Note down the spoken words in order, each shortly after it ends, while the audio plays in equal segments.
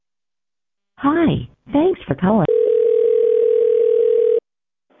Hi, thanks for calling.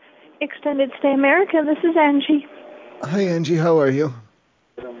 Extended Stay America, this is Angie. Hi, Angie. How are you?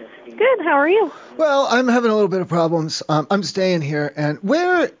 Good, how are you? Well, I'm having a little bit of problems. I'm staying here, and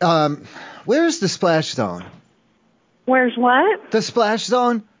where's the splash zone? Where's what? The splash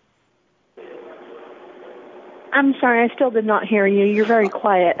zone? I'm sorry, I still did not hear you. You're very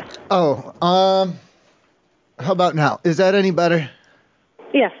quiet. Oh, how about now? Is that any better?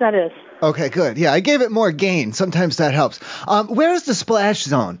 Yes, that is. Okay, good. Yeah, I gave it more gain. Sometimes that helps. Where's the splash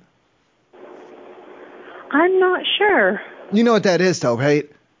zone? I'm not sure. You know what that is, though, right?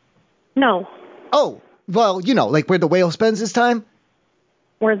 No. Oh, well, you know, like where the whale spends his time?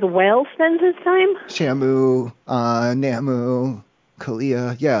 Where the whale spends his time? Shamu, Namu,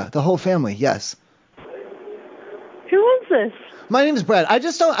 Kalia. Yeah, the whole family, yes. Who is this? My name's Brad. I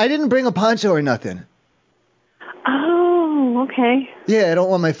didn't bring a poncho or nothing. Oh, okay. Yeah, I don't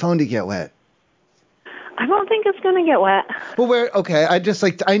want my phone to get wet. I don't think it's going to get wet. Well, okay, I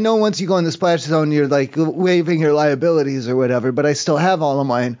know once you go in the splash zone, you're like waiving your liabilities or whatever, but I still have all of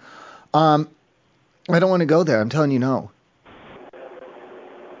mine. I don't want to go there. I'm telling you no.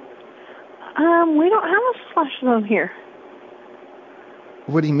 We don't have a splash zone here.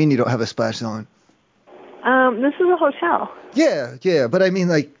 What do you mean you don't have a splash zone? This is a hotel. Yeah, but I mean,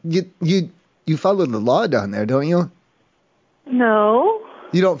 like, you follow the law down there, don't you? No.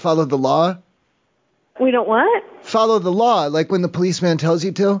 You don't follow the law? We don't what? Follow the law, like when the policeman tells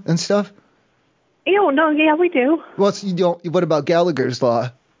you to and stuff? Yeah, we do. Well, you don't. What about Gallagher's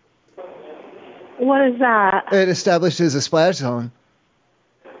law? What is that? It establishes a splash zone.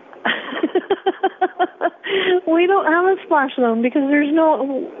 We don't have a splash zone because there's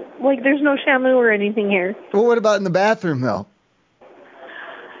no shamu or anything here. Well, what about in the bathroom, though?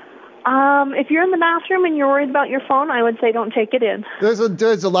 If you're in the bathroom and you're worried about your phone, I would say don't take it in. There's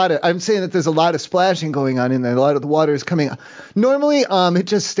a lot of. I'm saying that there's a lot of splashing going on in there. A lot of the water is coming. Normally, it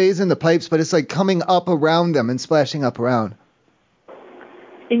just stays in the pipes, but it's like coming up around them and splashing up around.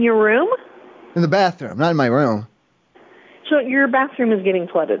 In your room? In the bathroom, not in my room. So your bathroom is getting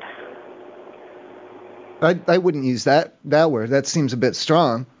flooded. I wouldn't use that word. That seems a bit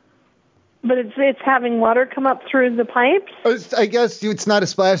strong. But it's having water come up through the pipes? I guess it's not a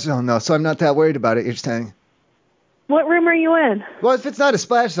splash zone, though, so I'm not that worried about it, you're saying. What room are you in? Well, if it's not a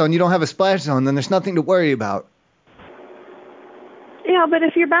splash zone, you don't have a splash zone, then there's nothing to worry about. Yeah, but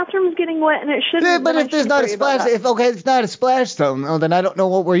if your bathroom is getting wet and it shouldn't... Yeah, but if there's not a splash... it's not a splash zone, well, then I don't know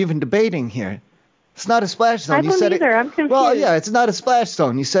what we're even debating here. It's not a splash zone. I don't either. I'm confused. Well, yeah, it's not a splash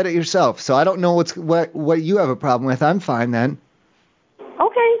zone. You said it yourself, so I don't know what you have a problem with. I'm fine then.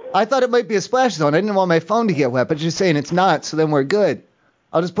 Okay. I thought it might be a splash zone. I didn't want my phone to get wet, but you're saying it's not, so then we're good.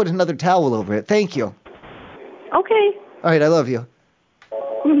 I'll just put another towel over it. Thank you. Okay. All right, I love you.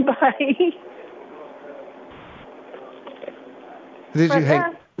 Bye. Did you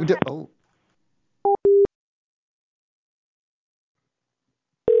hang? Oh.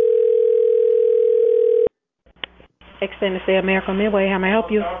 Extended Stay America Midway, how may I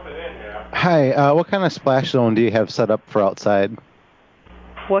help you? Hi, what kind of splash zone do you have set up for outside?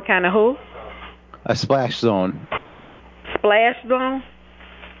 What kind of who? A splash zone. Splash zone?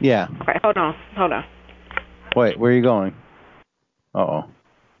 Yeah. Okay, hold on. Wait, where are you going? Uh-oh.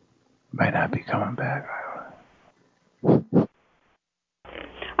 Might not be coming back. I'm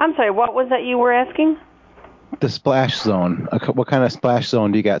sorry, what was that you were asking? The splash zone. What kind of splash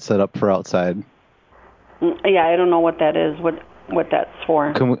zone do you got set up for outside? Yeah, I don't know what that is, what that's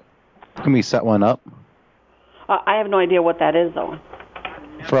for. Can we set one up? I have no idea what that is, though.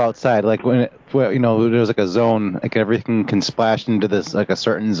 For outside, like when there's like a zone, like everything can splash into this, like a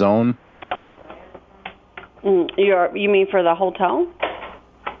certain zone. You mean for the hotel?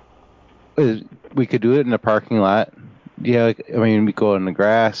 We could do it in the parking lot. Yeah, I mean, we go in the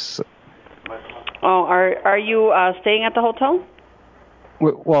grass. Oh, are you staying at the hotel?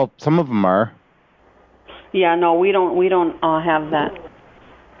 Well, some of them are. Yeah, no, we don't have that.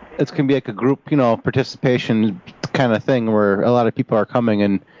 It's gonna be like a group, participation kind of thing where a lot of people are coming,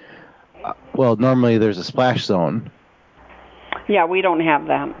 and normally there's a splash zone. Yeah, we don't have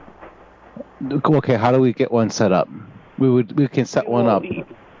that. Okay, how do we get one set up? We can set one up.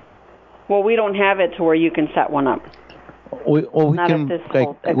 Well, we don't have it to where you can set one up. We can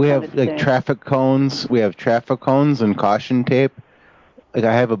we have like traffic cones. We have traffic cones and caution tape. Like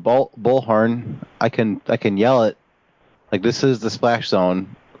I have a bullhorn. I can yell it. Like this is the splash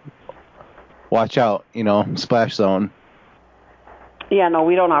zone. Watch out, splash zone. Yeah, no,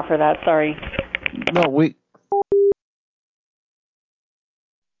 we don't offer that. Sorry. No, we.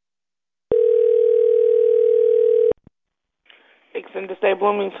 Extended Stay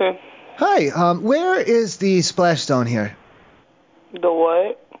Bloomington. Hi. Where is the splash zone here? The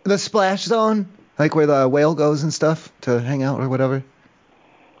what? The splash zone, like where the whale goes and stuff to hang out or whatever.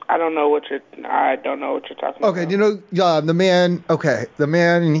 I don't know what you're talking about. Okay, you know, the man,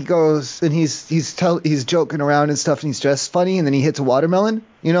 and he goes, and he's joking around and stuff, and he's dressed funny, and then he hits a watermelon,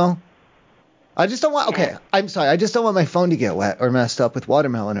 you know? I just don't want, I'm sorry, I just don't want my phone to get wet or messed up with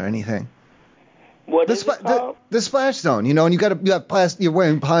watermelon or anything. What is it called? The splash zone, you know, and you're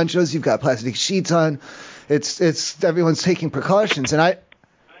wearing ponchos, you've got plastic sheets on, everyone's taking precautions, and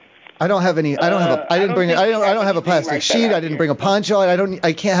I don't have any. I don't have a plastic sheet. I didn't bring a poncho.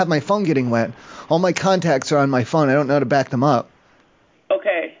 I can't have my phone getting wet. All my contacts are on my phone. I don't know how to back them up.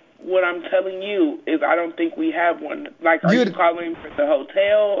 Okay, what I'm telling you is I don't think we have one. Like, are you calling for the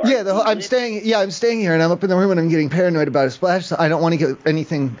hotel? I'm staying here, and I'm up in the room, and I'm getting paranoid about a splash. I don't want to get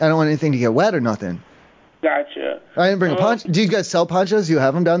anything. I don't want anything to get wet or nothing. Gotcha. I didn't bring a poncho. Do you guys sell ponchos? Do you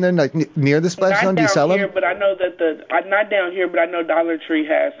have them down there, like near the splash zone? Do you sell them? But I know that I'm not down here, but I know Dollar Tree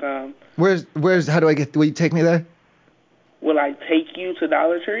has some. How do I get? Will you take me there? Will I take you to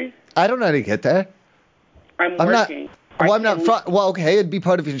Dollar Tree? I don't know how to get there. I'm working. I'm not from. Well, okay, it'd be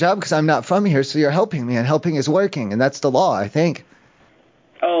part of your job because I'm not from here, so you're helping me, and helping is working, and that's the law, I think.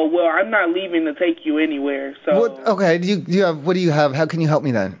 Oh well, I'm not leaving to take you anywhere. So. Okay. What do you have? How can you help me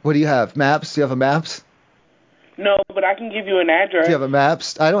then? What do you have? Maps? Do you have a maps? No, but I can give you an address. Do you have a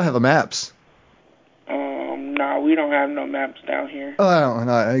maps? I don't have a maps. No, we don't have no maps down here. Oh, I don't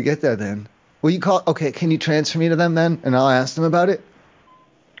know. I get that then. Will you call? Okay, can you transfer me to them then, and I'll ask them about it?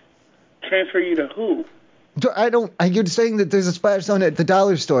 Transfer you to who? I don't. You're saying that there's a splash zone at the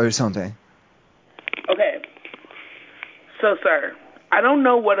dollar store or something. Okay. So, sir, I don't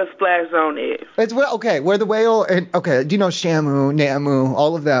know what a splash zone is. It's where the whale and do you know Shamu, Namu,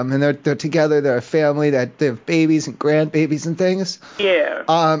 all of them, and they're together. They're a family that they have babies and grandbabies and things. Yeah.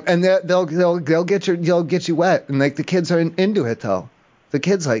 And they'll get you wet, and like the kids are into it though. The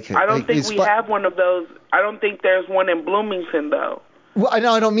kids like it. I don't think we have one of those. I don't think there's one in Bloomington though. Well,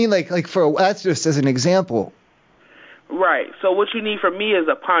 I don't mean like that's just as an example. Right. So what you need from me is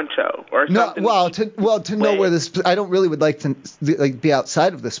a poncho or something. To know where this. I don't really would like to be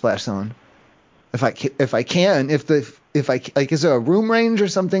outside of the splash zone. If I can, is there a room range or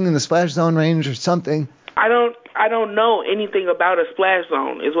something in the splash zone range or something? I don't know anything about a splash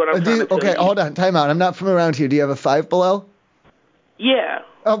zone. Is what I'm trying to tell you. Okay, hold on, time out. I'm not from around here. Do you have a Five Below? Yeah.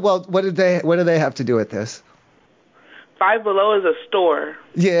 Oh well, what do they have to do with this? Five Below is a store.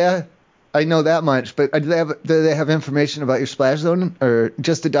 Yeah. I know that much, but do they have information about your splash zone or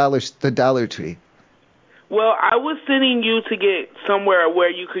just the Dollar Tree? Well, I was sending you to get somewhere where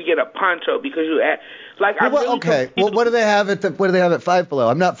you could get a poncho because you what do they have at Five Below?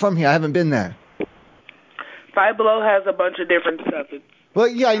 I'm not from here. I haven't been there. Five Below has a bunch of different stuff. Well,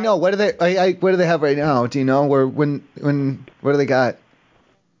 yeah, I know. What do they have right now? Do you know what do they got?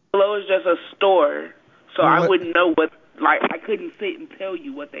 Below is just a store, so I wouldn't know what. Like, I couldn't sit and tell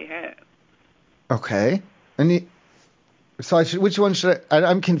you what they have. Okay. Which one should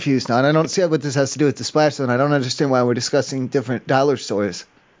I'm confused now, and I don't see what this has to do with the splash zone. I don't understand why we're discussing different dollar stores.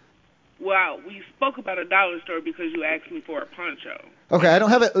 Well, we spoke about a dollar store because you asked me for a poncho. Okay, I don't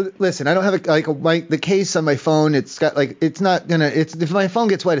have it. Listen, I don't have it the case on my phone. It's got if my phone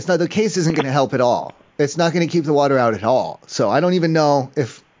gets wet, the case isn't going to help at all. It's not going to keep the water out at all. So I don't even know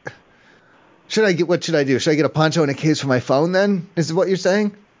if. What should I do? Should I get a poncho and a case for my phone then? Is what you're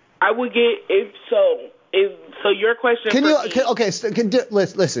saying? I would get so your question.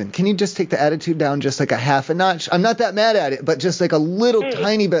 Listen. Can you just take the attitude down just like a half a notch? I'm not that mad at it, but just like a little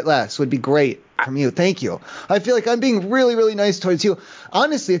tiny bit less would be great from you. Thank you. I feel like I'm being really, really nice towards you.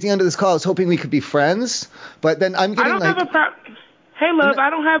 Honestly, at the end of this call, I was hoping we could be friends, but then I'm getting have a problem. Hey, love, I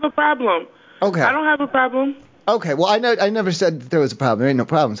don't have a problem. Okay. I don't have a problem. Okay. Well, I never said that there was a problem. There ain't no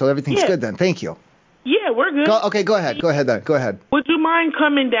problem, so everything's good then. Thank you. Yeah, we're good. Go ahead. Go ahead. Would you mind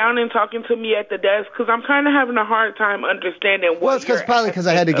coming down and talking to me at the desk? Because I'm kind of having a hard time understanding what. Well, it's because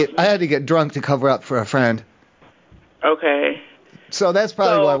I had to get drunk to cover up for a friend. Okay. So that's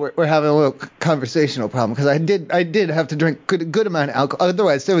probably why we're having a little conversational problem, because I did have to drink good amount of alcohol.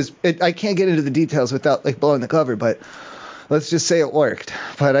 Otherwise, I can't get into the details without blowing the cover, but let's just say it worked.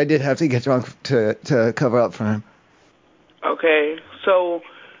 But I did have to get drunk to cover up for him. Okay. So.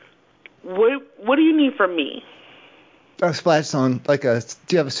 What do you need from me? A splash zone, do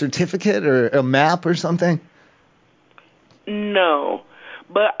you have a certificate or a map or something? No,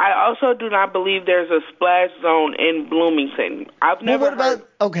 but I also do not believe there's a splash zone in Bloomington. I've never heard.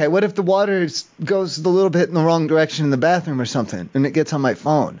 What if the water goes a little bit in the wrong direction in the bathroom or something, and it gets on my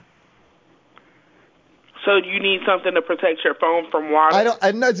phone? So you need something to protect your phone from water?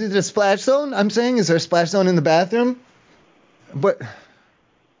 I know. Is it a splash zone? I'm saying, is there a splash zone in the bathroom? But.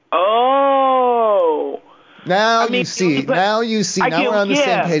 Oh. Now you see. Now we're on the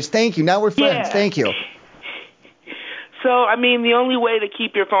same page. Thank you. Now we're friends. Yeah. Thank you. So, I mean, the only way to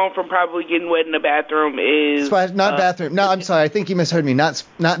keep your phone from probably getting wet in the bathroom is... Not bathroom. No, I'm sorry. I think you misheard me. Not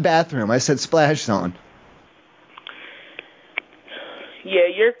bathroom. I said splash zone.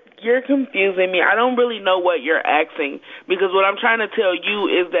 Yeah, you're confusing me. I don't really know what you're asking, because what I'm trying to tell you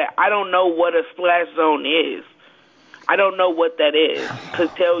is that I don't know what a splash zone is. I don't know what that is to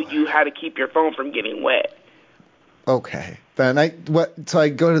tell you how to keep your phone from getting wet. Okay. Then so I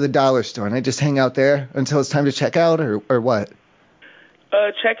go to the dollar store and I just hang out there until it's time to check out, or what?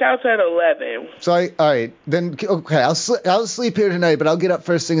 Checkout's at 11. So all right. Then okay, I'll sleep here tonight, but I'll get up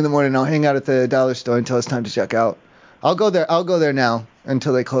first thing in the morning and I'll hang out at the dollar store until it's time to check out. I'll go there now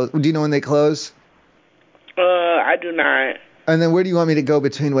until they close. Do you know when they close? I do not. And then where do you want me to go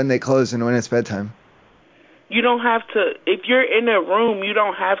between when they close and when it's bedtime? You don't have to. If you're in a room, you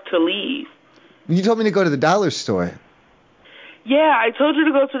don't have to leave. You told me to go to the dollar store. Yeah, I told you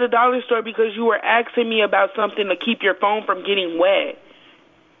to go to the dollar store because you were asking me about something to keep your phone from getting wet.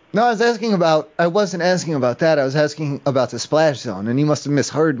 No, I wasn't asking about that. I was asking about the splash zone, and you must have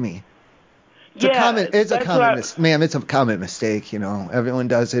misheard me. It's a common mistake, you know. Everyone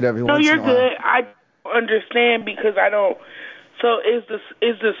does it every once in a while. No, you're good. I don't understand because I don't. So is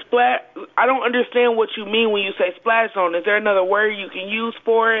the splash? I don't understand what you mean when you say splash zone. Is there another word you can use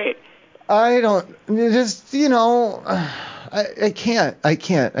for it? I don't. Just, you know, I can't.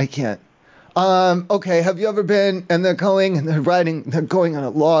 Okay, have you ever been, and they're going on a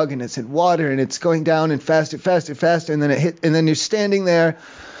log, and it's in water, and it's going down, and faster, and then you're standing there,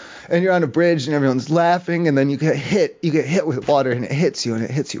 and you're on a bridge, and everyone's laughing, and then you get hit with water, and it hits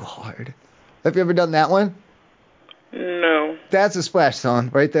you hard. Have you ever done that one? No. That's a splash zone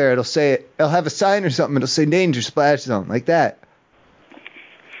right there. It'll have a sign or something. It'll say danger splash zone, like that.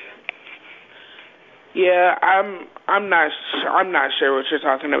 Yeah, I'm not sure what you're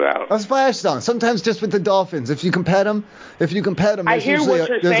talking about. A splash zone. Sometimes just with the dolphins. If you can pet them, there's usually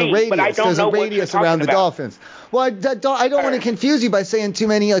a radius around the dolphins. Well, I don't want to confuse you by saying too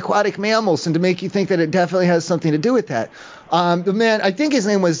many aquatic mammals and to make you think that it definitely has something to do with that. The man, I think his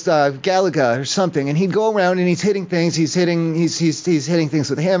name was Gallagher or something, and he'd go around and he's hitting things. He's hitting things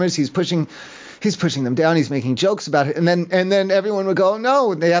with hammers. He's pushing them down. He's making jokes about it, and then everyone would go,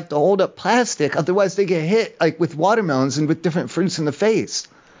 no, they have to hold up plastic, otherwise they get hit like with watermelons and with different fruits in the face.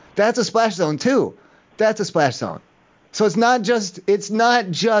 That's a splash zone too. That's a splash zone. So it's not just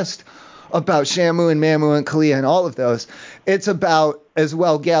about Shamu and Mamu and Kalia and all of those. It's about as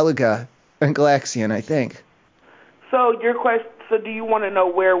well Galaga and Galaxian, I think. So your question. So do you want to know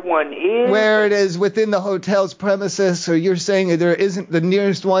where one is? Where it is within the hotel's premises, or you're saying there isn't, the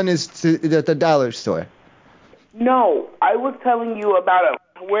nearest one is at the dollar store? No, I was telling you about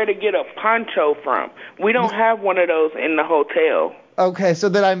where to get a poncho from. We don't have one of those in the hotel. Okay, so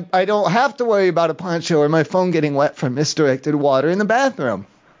that I don't have to worry about a poncho or my phone getting wet from misdirected water in the bathroom.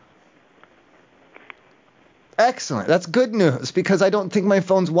 Excellent. That's good news, because I don't think my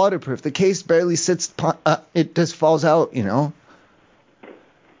phone's waterproof. The case barely sits, it just falls out, you know.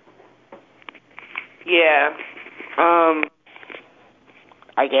 Yeah.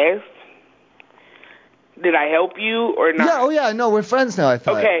 I guess. Did I help you or not? Yeah, oh yeah, no, we're friends now, I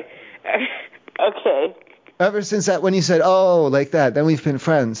thought. Okay. Okay. Ever since that, when you said, oh, like that, then we've been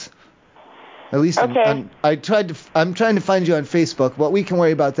friends. At least okay. I'm trying to find you on Facebook, but we can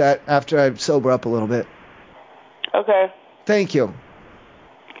worry about that after I sober up a little bit. Okay. Thank you.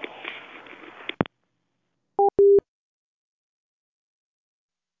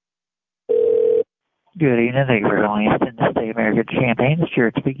 Good evening. Thank you for calling us in the State of America Champagne.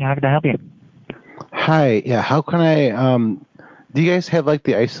 Stuart speaking. How can I help you? Hi. Yeah. How can I? Do you guys have like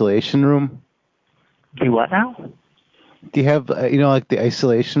the isolation room? Do what now? Do you have like the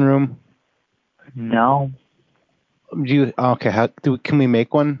isolation room? No. Do you? Okay. Can we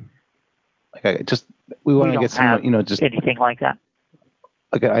make one? Like we want to get someone. Just anything like that.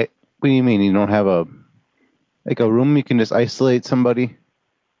 Okay. What do you mean you don't have a room you can just isolate somebody?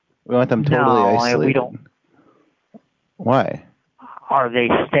 We want them totally isolated. No, we don't. Why? Are they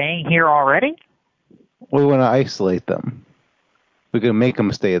staying here already? We want to isolate them. We can make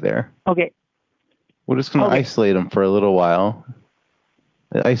them stay there. Okay. We're just going to isolate them for a little while.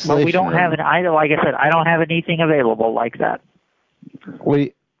 The isolation but we don't have like I said, I don't have anything available like that.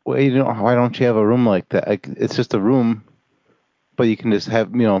 Why don't you have a room like that? It's just a room, but you can just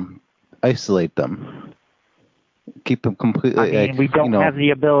have, isolate them. Keep them completely. I mean, we don't have the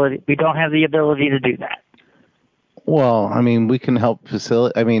ability. We don't have the ability to do that. Well, I mean, we can help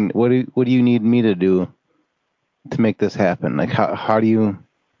facilitate. I mean, what do you need me to do to make this happen? Like, how do you?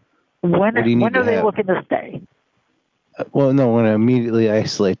 When are they looking to stay? Well, no, we're gonna immediately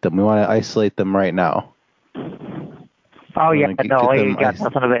isolate them. We want to isolate them right now. Oh yeah, no, I ain't got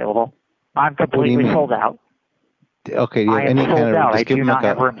nothing available. I'm completely sold out. Okay, do you have any kind of? I do not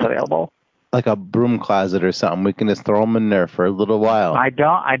have rooms available. Like a broom closet or something. We can just throw them in there for a little while. I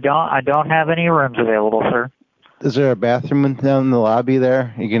don't have any rooms available, sir. Is there a bathroom down in the lobby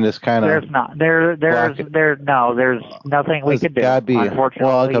there? You can just kind of. There's not. There's nothing we could do. Unfortunately,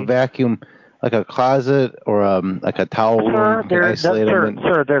 well, like a vacuum, like a closet or like a towel room.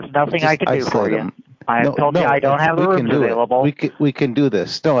 Sir, there's nothing I can do for you. I told you I don't have the rooms available. We can do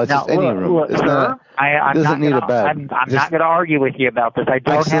this. No, it's just any room. Look, it's sir, not. It doesn't need a bed. I'm not going to argue with you about this. I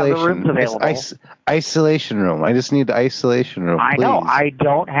don't have the rooms available. Isolation room. I just need the isolation room. I know. I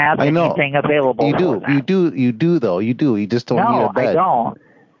don't have anything available. You do though. You do. You just don't need a bed. No, I don't.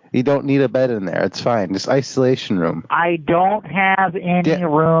 You don't need a bed in there. It's fine. Just isolation room. I don't have any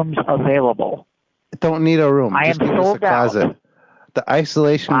rooms available. Don't need a room. I just am give us a sold closet. out. The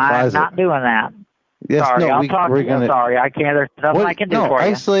isolation closet. I'm not doing that. Yes, sorry, no, I'll talk to you. Sorry, I can't. There's nothing I can do for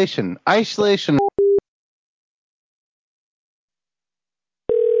you. Isolation.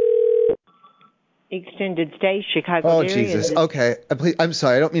 Extended stay, Chicago. Oh, Jesus. Okay. I'm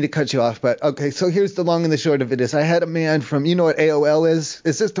sorry. I don't mean to cut you off, but okay. So here's the long and the short of it is I had a man from, you know what AOL is?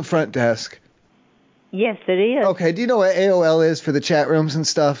 Is this the front desk? Yes, it is. Okay. Do you know what AOL is for the chat rooms and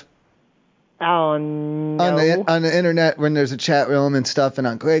stuff? Oh, no. On the internet when there's a chat room and stuff and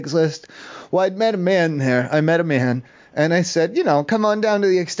on Craigslist. Well, I'd met a man there. And I said, come on down to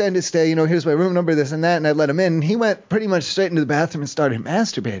the extended stay. Here's my room number, this and that. And I let him in. And he went pretty much straight into the bathroom and started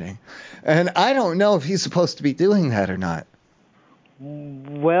masturbating. And I don't know if he's supposed to be doing that or not.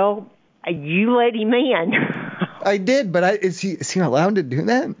 Well, you let him in. I did, but is he allowed to do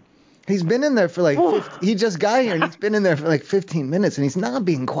that? He's been in there for he just got here and he's been in there for 15 minutes and he's not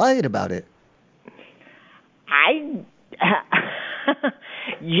being quiet about it.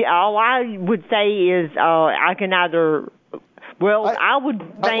 All I would say is I can either. Well, I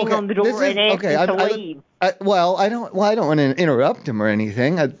would bang on the door and ask him to leave. I don't want to interrupt him or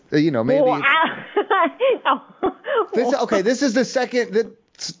anything. Maybe. Well, This is the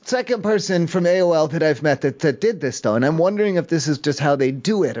second person from AOL that I've met that did this though, and I'm wondering if this is just how they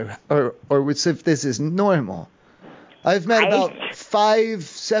do it, or if this is normal. I've met about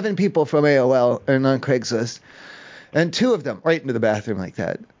 5-7 people from AOL and on Craigslist, and 2 of them right into the bathroom like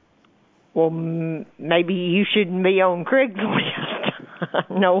that. Well, maybe you shouldn't be on Craigslist.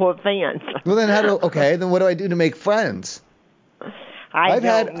 No offense. Well, then then what do I do to make friends? I've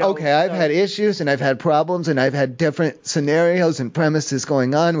had issues and I've had problems and I've had different scenarios and premises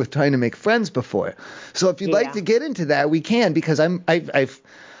going on with trying to make friends before. So if you'd like to get into that, we can, because I'm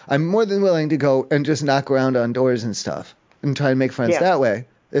more than willing to go and just knock around on doors and stuff and try and make friends that way,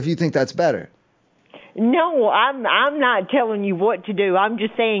 if you think that's better. No, I'm not telling you what to do. I'm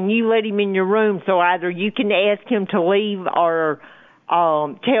just saying you let him in your room, so either you can ask him to leave or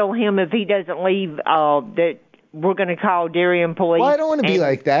tell him if he doesn't leave that we're going to call Darien police. Well, I don't want to be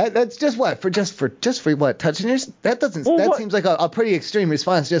like that. That's just what for what, touching your? That seems like a pretty extreme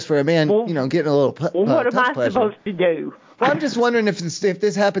response just for a man, getting a little. What am I pleasure. supposed to do? Well, I'm just wondering if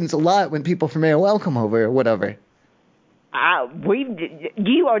this happens a lot when people from AOL come over or whatever.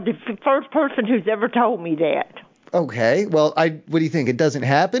 You are the first person who's ever told me that. Okay, well, what do you think? It doesn't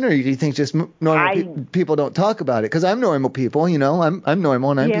happen, or do you think just normal people don't talk about it? Because I'm normal people, I'm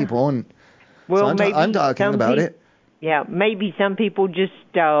normal and I'm people, and maybe I'm talking about it. Yeah, maybe some people just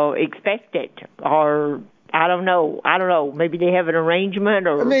expect it, or I don't know. Maybe they have an arrangement,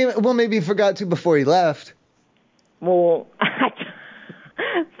 or maybe he forgot to before he left. Well,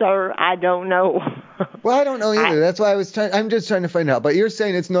 sir, I don't know. Well, I don't know either. That's why I'm just trying to find out. But you're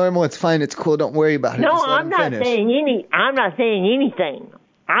saying it's normal, it's fine, it's cool. Don't worry about it. No, just let I'm not saying I'm not saying anything.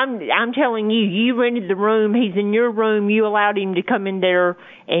 I'm telling you, you rented the room. He's in your room. You allowed him to come in there,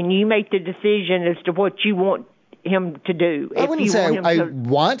 and you make the decision as to what you want him to do. I wouldn't say I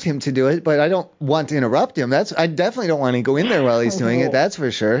want him to do it, but I don't want to interrupt him. I definitely don't want to go in there while he's doing it. That's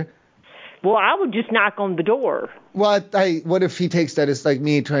for sure. Well, I would just knock on the door. Well, what if he takes that as like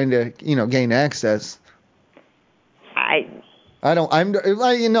me trying to, gain access?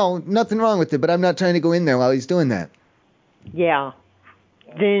 Nothing wrong with it, but I'm not trying to go in there while he's doing that. Yeah.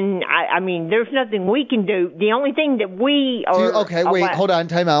 Then, there's nothing we can do. The only thing that we are... Hold on,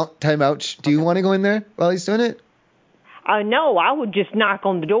 time out. Do you want to go in there while he's doing it? No, I would just knock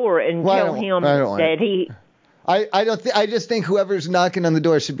on the door and tell him that he... I just think whoever's knocking on the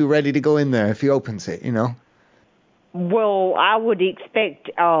door should be ready to go in there if he opens it, Well, I would expect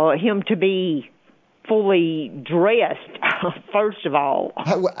him to be fully dressed, first of all.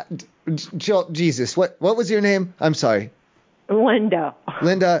 Jesus, what was your name? I'm sorry. Linda.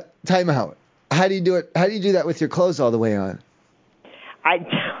 Linda, time out. How do you do it? How do you do that with your clothes all the way on?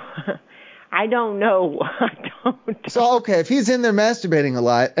 I don't know. So, okay, if he's in there masturbating a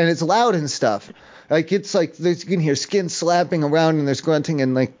lot and it's loud and stuff, like it's like you can hear skin slapping around and there's grunting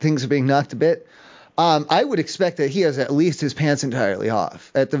and like things are being knocked a bit, I would expect that he has at least his pants entirely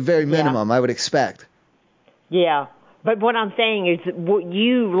off. At the very minimum, I would expect. Yeah. But what I'm saying is,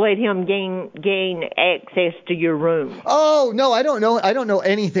 you let him gain access to your room. Oh no, I don't know. I don't know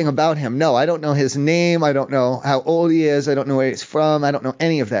anything about him. No, I don't know his name. I don't know how old he is. I don't know where he's from. I don't know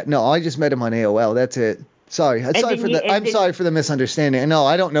any of that. No, I just met him on AOL. That's it. Sorry. I'm sorry for the misunderstanding. No,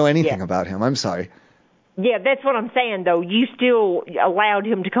 I don't know anything about him. I'm sorry. Yeah, that's what I'm saying, though. You still allowed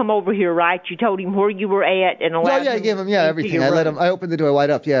him to come over here, right? You told him where you were at and allowed him. I gave him everything. I opened the door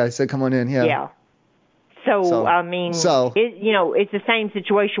wide up. Yeah, I said, come on in. Yeah. Yeah. So I mean, it's the same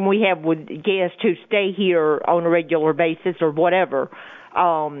situation we have with guests who stay here on a regular basis or whatever.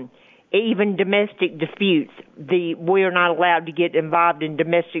 Even domestic disputes, we are not allowed to get involved in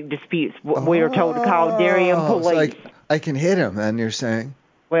domestic disputes. We are told to call Darien Police. So I can hit him, then you're saying?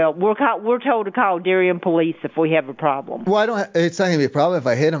 Well, we're told to call Darien Police if we have a problem. Well, it's not gonna be a problem if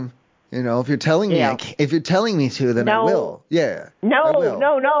I hit him. You know, if you're telling me, if you're telling me to, then I will. Yeah.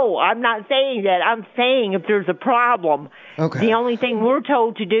 No. I'm not saying that. I'm saying if there's a problem, the only thing we're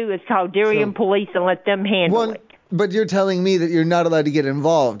told to do is call Darien Police and let them handle it. But you're telling me that you're not allowed to get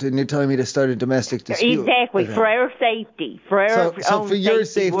involved, and you're telling me to start a domestic dispute. Exactly, for our safety. For our so for your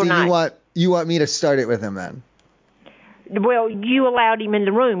safety, you want me to start it with him then? Well, you allowed him in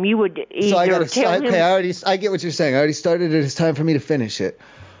the room. You would either tell him. Okay, I get what you're saying. I already started it. It's time for me to finish it.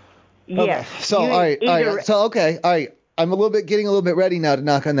 Yeah. Okay. So all right. So okay. All right. I'm getting a little bit ready now to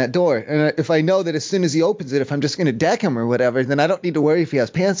knock on that door. And if I know that as soon as he opens it, if I'm just going to deck him or whatever, then I don't need to worry if he has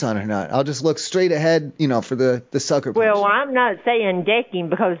pants on or not. I'll just look straight ahead, for the sucker punch. Well, I'm not saying decking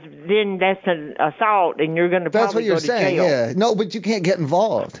because then that's an assault and you're going to probably go to jail. That's what you're saying. Yeah. No, but you can't get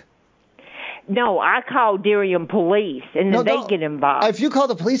involved. No, I call Darien Police and then they get involved. If you call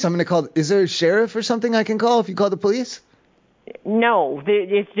the police, I'm going to call. Is there a sheriff or something I can call if you call the police? No,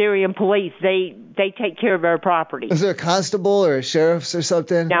 it's Darien Police. They take care of our property. Is there a constable or a sheriff or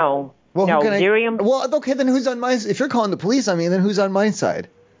something? No. Well, Darien. Well, okay, then who's on my side? If you're calling the police, then who's on my side?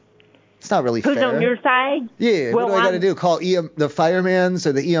 It's not really fair. Who's on your side? Yeah. Well, what do I got to do? Call the firemen's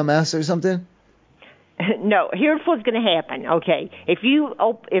or the EMS or something? No. Here's what's going to happen. Okay, if he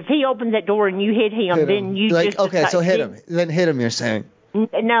opens that door and you hit him, then you just so hit him. Then hit him. You're saying?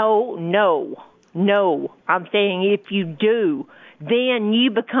 No, I'm saying if you do, then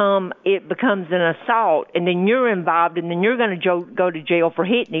it becomes an assault, and then you're involved, and then you're going to go to jail for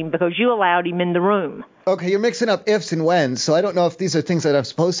hitting him because you allowed him in the room. Okay, you're mixing up ifs and whens, so I don't know if these are things that I'm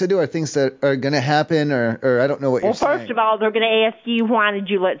supposed to do or things that are going to happen, or I don't know what you're saying. Well, first of all, they're going to ask you, why did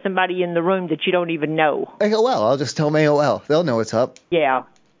you let somebody in the room that you don't even know? AOL, I'll just tell them AOL. They'll know what's up. Yeah.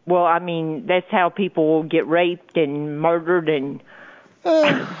 Well, that's how people get raped and murdered and...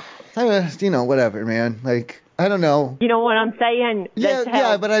 whatever, man. Like, I don't know. You know what I'm saying?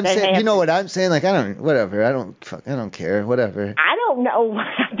 Yeah, but I'm saying, you know what I'm saying? Like, whatever. I don't care. Whatever. I don't know.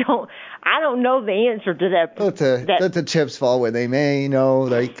 I don't know the answer to that. Let the chips fall where they may.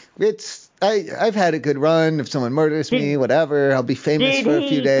 Like I've had a good run. If someone murders me, whatever, I'll be famous for a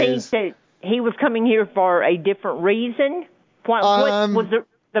few days. Think that he was coming here for a different reason? What was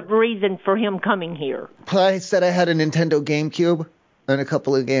the reason for him coming here? I said I had a Nintendo GameCube. And a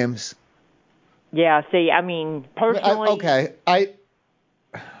couple of games. Yeah, see, personally...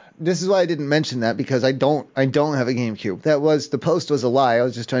 This is why I didn't mention that, because I don't have a GameCube. The post was a lie. I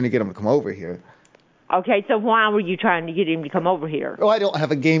was just trying to get him to come over here. Okay, so why were you trying to get him to come over here? Oh, I don't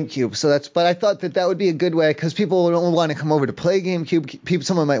have a GameCube, but I thought that would be a good way, because people don't want to come over to play GameCube.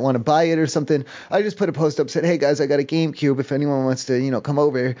 Someone might want to buy it or something. I just put a post up, said, hey guys, I got a GameCube. If anyone wants to, come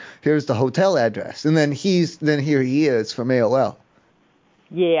over, here's the hotel address. And then here he is from AOL.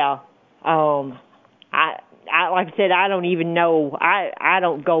 Yeah. I like I said, I don't even know. I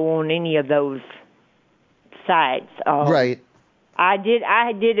don't go on any of those sites. Right. I did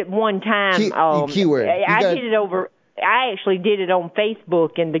it one time. Keyword. I actually did it on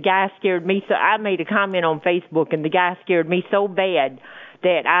Facebook, and the guy scared me. So I made a comment on Facebook, and the guy scared me so bad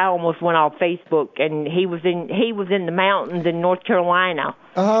that I almost went off Facebook. And he was in the mountains in North Carolina.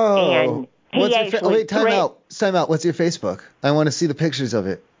 Oh. And time out. What's your Facebook? I want to see the pictures of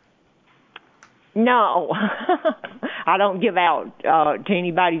it. No, I don't give out to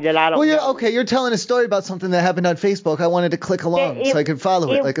anybody that I don't Well, know. okay, you're telling a story about something that happened on Facebook. I wanted to click along so I could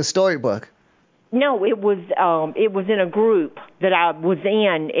follow it like a storybook. No, it was in a group that I was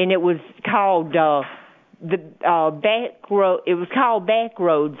in, and it was called Back Road. It was called Back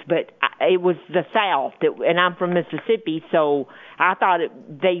Roads, but it was the South, and I'm from Mississippi, so I thought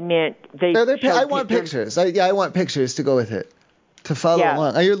they meant they. No, I want pictures. I want pictures to go with it. To follow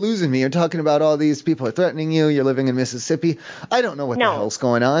along. You're losing me. You're talking about all these people are threatening you. You're living in Mississippi. I don't know what the hell's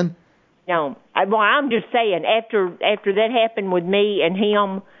going on. No. I'm just saying, after that happened with me and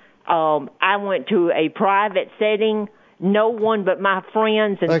him, I went to a private setting. No one but my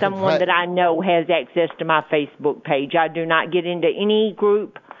friends and someone that I know has access to my Facebook page. I do not get into any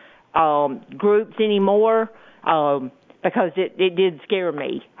groups anymore because it did scare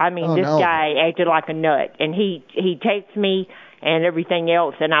me. I mean, this guy acted like a nut, and he texts me and everything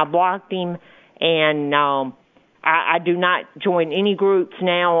else, and I blocked him, and I do not join any groups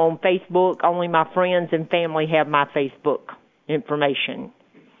now on Facebook. Only my friends and family have my Facebook information.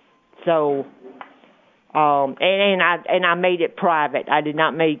 So, and I made it private. I did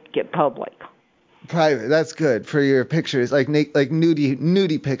not make it public. Private, that's good for your pictures, like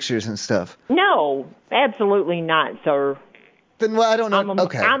nudie pictures and stuff. No, absolutely not, sir. Then I don't know.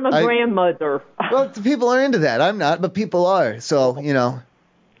 I'm a grandmother. Well, people are into that. I'm not, but people are. So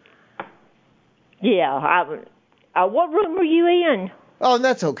Yeah. What room were you in? Oh,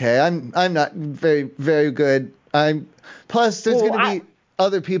 that's okay. I'm not very very good. Plus there's going to be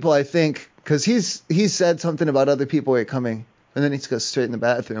other people, I think, because he said something about other people were coming, and then he goes straight in the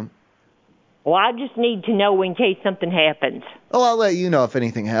bathroom. Well, I just need to know in case something happens. Oh, I'll let you know if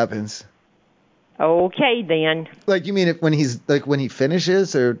anything happens. Okay, then. Like, you mean when he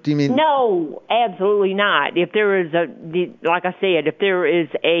finishes, or do you mean? No, absolutely not. If there is like I said, if there is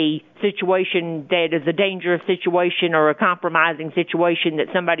a situation that is a dangerous situation or a compromising situation that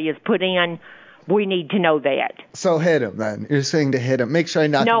somebody has put in, we need to know that. So hit him then. You're saying to hit him. Make sure I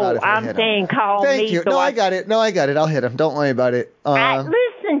knock him out if I hit him. No, I'm saying call me. Thank you. No, I got it. I'll hit him. Don't worry about it.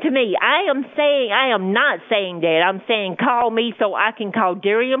 Listen to me. I am not saying that. I'm saying call me so I can call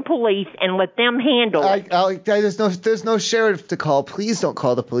Darien Police and let them handle it. There's no sheriff to call. Please don't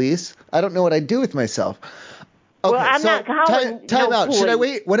call the police. I don't know what I'd do with myself. Okay, well, I'm not calling time out. police. Should I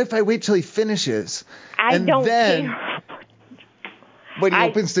wait? What if I wait till he finishes? I don't care. When he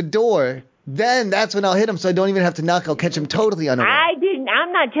opens the door, then that's when I'll hit him, so I don't even have to knock. I'll catch him totally unaware.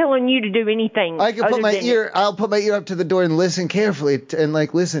 I'm not telling you to do anything. I can put my ear. I'll put my ear up to the door and listen carefully and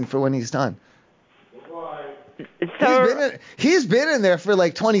listen for when he's done. Sir, he's been in there for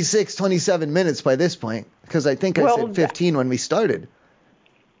like 26, 27 minutes by this point, because I think I said 15 when we started.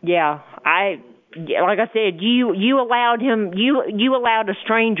 Yeah, like I said, you allowed him. You allowed a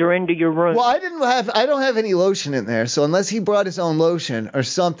stranger into your room. Well, I don't have any lotion in there, so unless he brought his own lotion or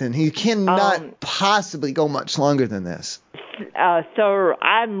something, he cannot possibly go much longer than this. Sir,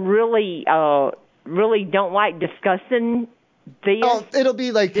 I'm really don't like discussing this. Oh, it'll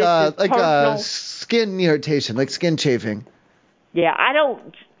be like skin irritation, like skin chafing. Yeah,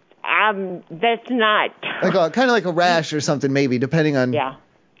 that's not. Like kind of like a rash or something, maybe, depending on. Yeah.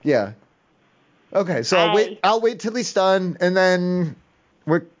 Yeah. Okay, so I'll wait till he's done, and then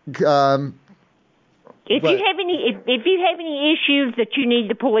we're. If you have any issues that you need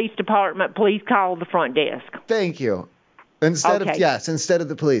the police department, please call the front desk. Thank you. Instead of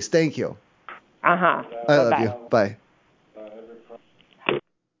the police. Thank you. Uh-huh. I love you. Bye.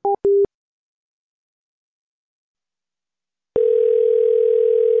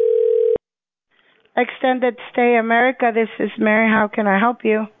 Extended Stay America, this is Mary. How can I help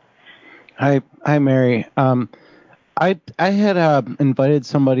you? Hi, Mary. I had invited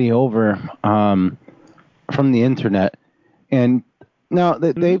somebody over from the internet, and now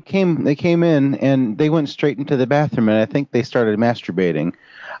they came in and they went straight into the bathroom, and I think they started masturbating.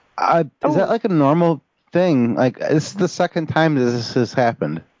 Is that like a normal thing? Like, this is the second time this has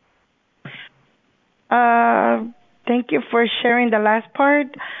happened. Thank you for sharing the last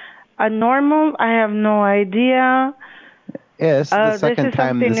part. Normal? I have no idea. Yeah, this is the second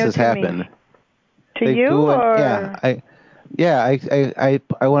time this has happened. To you, or? Yeah, I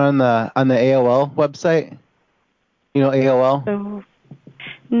went on the AOL website. You know AOL?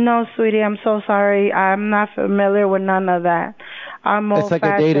 No, sweetie, I'm so sorry. I'm not familiar with none of that. I'm old-fashioned.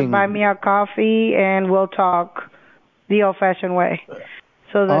 Like a dating. Buy me a coffee and we'll talk the old-fashioned way.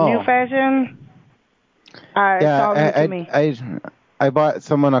 So the new fashion, it's all new to me. I bought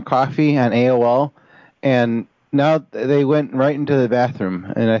someone a coffee on AOL, and now they went right into the bathroom,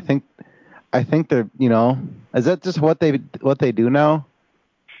 and I think they're, is that just what they do now?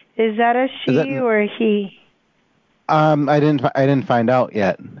 Is that a she or a he? I didn't find out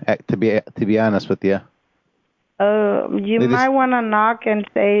yet. To be honest with you. You might want to knock and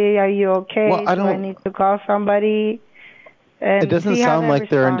say, "Are you okay? Well, Do I need to call somebody?" And it doesn't see how sound they like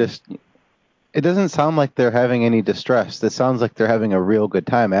they're in respond. It doesn't sound like they're having any distress. It sounds like they're having a real good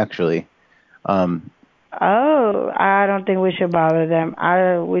time, actually. Oh, I don't think we should bother them.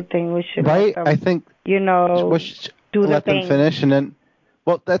 We think we should Right? let them, I think do let the them thing. finish, and then,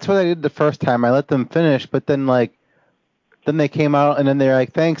 well, that's what I did the first time. I let them finish, but then then they came out, and then they're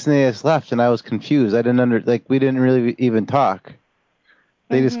like, "Thanks," and they just left, and I was confused. I didn't we didn't really even talk.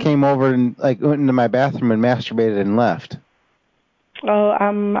 They just came over and went into my bathroom and masturbated and left. Oh,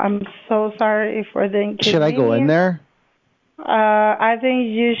 I'm so sorry for the inconvenience. Should I go in there? I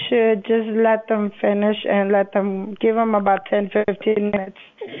think you should just let them finish and give them about 10-15 minutes,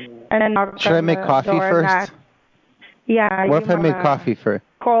 and then knock Should I on make the coffee door first? knock. Yeah. What if I make coffee first?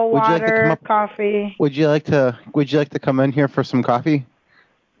 Cold Would you like to come water, up? coffee. Would you like to come in here for some coffee?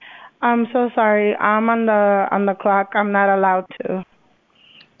 I'm so sorry. I'm on the clock. I'm not allowed to.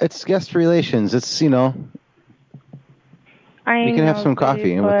 It's guest relations. It's you can have some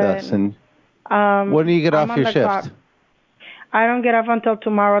coffee with us. And when do you get off your shift? Clock. I don't get off until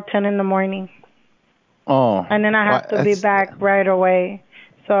tomorrow 10 in the morning. Oh. And then I have to be back right away.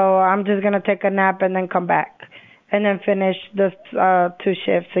 So I'm just gonna take a nap and then come back, and then finish the 2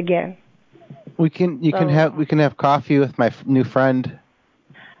 shifts again. We can have coffee with my new friend.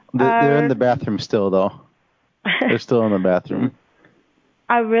 They're in the bathroom still though. They're still in the bathroom.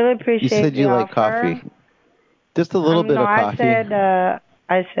 I really appreciate. You said you like offer. coffee. Just a little bit of coffee.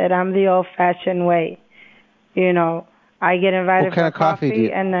 I said I'm the old-fashioned way. I get invited what kind of coffee do you,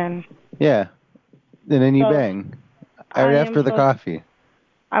 and then. Yeah. And then you bang. Right after the coffee.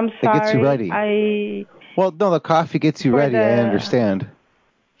 I'm sorry. It gets you ready. Well, no, the coffee gets you ready. I understand.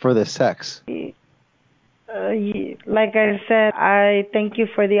 For the sex. Like I said, I thank you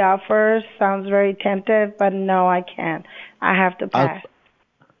for the offer. Sounds very tempting, but no, I can't. I have to pass.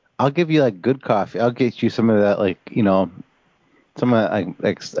 I'll give you good coffee. I'll get you some of that some of that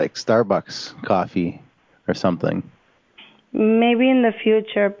like Starbucks coffee or something. Maybe in the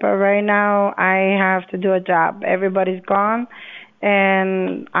future, but right now I have to do a job. Everybody's gone,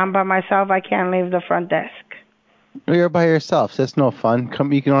 and I'm by myself. I can't leave the front desk. You're by yourself. So that's no fun.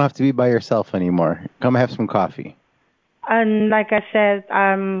 Come, you don't have to be by yourself anymore. Come have some coffee. And like I said,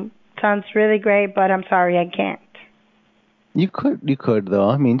 sounds really great, but I'm sorry, I can't. You could though.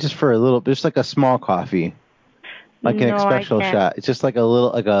 I mean, just for a little, just like a small coffee, like an espresso shot. It's just like a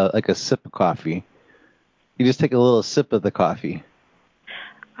little, like a sip of coffee. You just take a little sip of the coffee.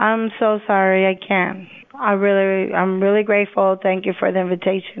 I'm so sorry, I can't. I'm really grateful. Thank you for the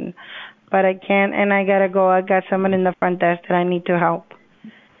invitation, but I can't, and I gotta go. I got someone in the front desk that I need to help.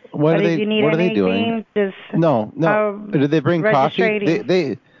 What are they doing? Just no. Did they bring coffee?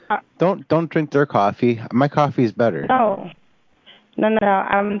 They don't drink their coffee. My coffee is better. No.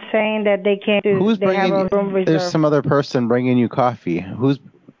 I'm saying that they can't do. Who's bringing? Have a room reserved. There's some other person bringing you coffee. What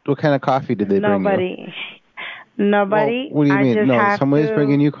kind of coffee did they bring you? Nobody. Well, what do you mean? No, somebody's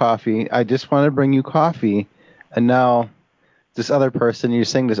bringing you coffee. I just want to bring you coffee, and now this other person. You're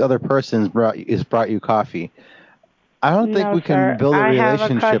saying this other person's brought you coffee. I don't think we can build a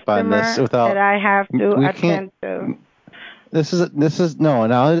relationship on this without. That I have to attend to. This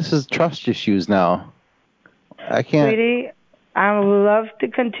is trust issues now. I can't. Sweetie, I would love to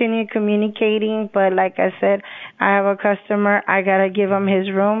continue communicating, but like I said, I have a customer. I gotta give him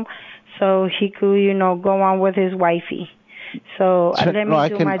his room so he could, go on with his wifey. So let me do my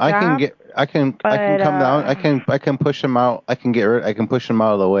job. I can come down. I can push him out. I can push him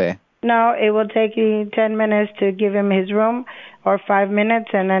out of the way. No, it will take you 10 minutes to give him his room, or 5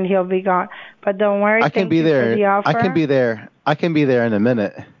 minutes, and then he'll be gone. But don't worry. I can be there. I can be there. I can be there in a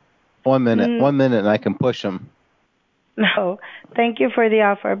minute. 1 minute. 1 minute, and I can push him. No, thank you for the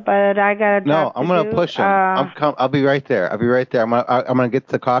offer, but I got a job to do. No, I'm gonna push him. I'll be right there. I'm gonna get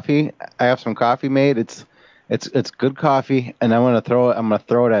the coffee. I have some coffee made. It's good coffee, and I'm gonna throw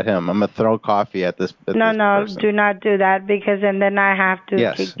it at him. I'm gonna throw coffee at this. No, do not do that, because and then I have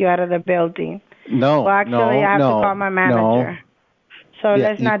to kick you out of the building. No, well, actually, I have to call my manager. So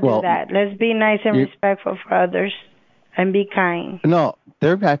let's not do that. Let's be nice and respectful for others, and be kind. No,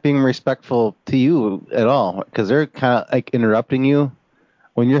 they're not being respectful to you at all, because they're kind of interrupting you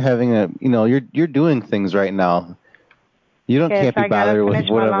when you're having you're doing things right now. You can't be bothered with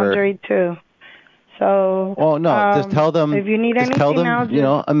whatever. My laundry too. So. Well, no, just tell them. If you need anything, tell them,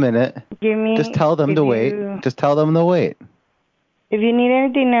 a minute. Give me. Just tell them to wait. Just tell them to wait. If you need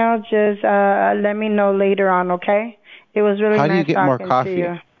anything else, just let me know later on, okay? It was really nice talking to you. How do you get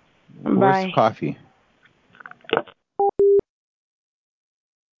more coffee? Where's coffee?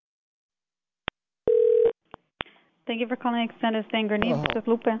 Thank you for calling Extended Stay in Grenada. This is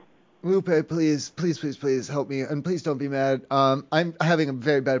Lupe. Lupe, please help me, and please don't be mad. I'm having a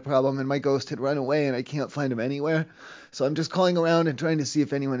very bad problem, and my ghost had run away, and I can't find him anywhere. So I'm just calling around and trying to see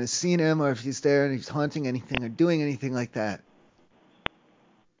if anyone has seen him, or if he's there and he's haunting anything or doing anything like that.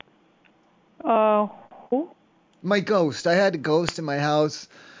 Who? My ghost. I had a ghost in my house,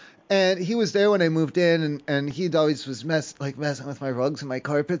 and he was there when I moved in, and he always was messing with my rugs and my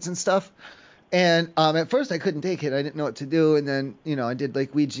carpets and stuff. And at first I couldn't take it. I didn't know what to do, and then I did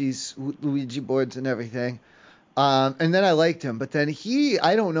like Ouija boards and everything. And then I liked him, but then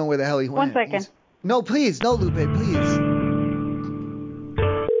I don't know where the hell he went. 1 second. No, please, no, Lupe, please.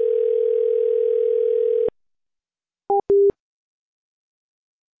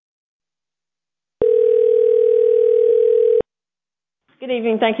 Good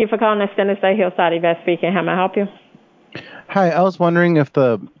evening. Thank you for calling Extended Stay Hillside. Yvette speaking. How may I help you? Hi, I was wondering if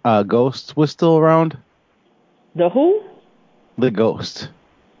the ghost was still around. The who? The ghost.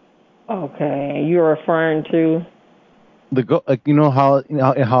 Okay, you're referring to the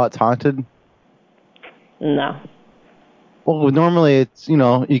how it's haunted. No. Well, normally it's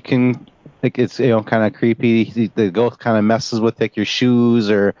you can it's kind of creepy. The ghost kind of messes with your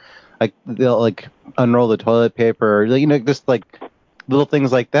shoes, or they'll unroll the toilet paper, or just little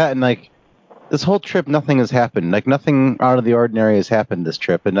things like that. And this whole trip, nothing has happened. Nothing out of the ordinary has happened this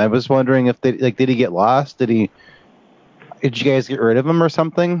trip. And I was wondering if they did he get lost? Did you guys get rid of him or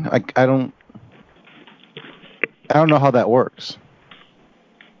something? I don't know how that works.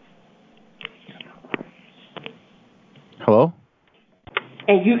 Hello?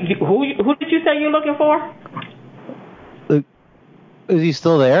 And who did you say you're looking for? Is he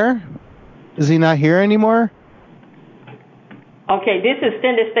still there? Is he not here anymore? Okay, this is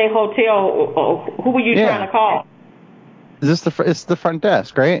Extended Stay Hotel. Who were you trying to call? Is this it's the front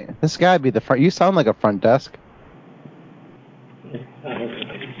desk, right? This gotta be the front. You sound like a front desk.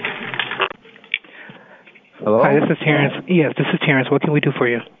 Hello? Hi, this is Terrence. Yes, this is Terrence. What can we do for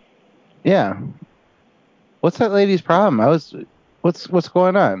you? Yeah. What's that lady's problem? What's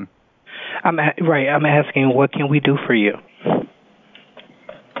going on? I'm asking, what can we do for you?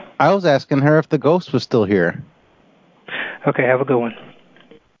 I was asking her if the ghost was still here. Okay, have a good one.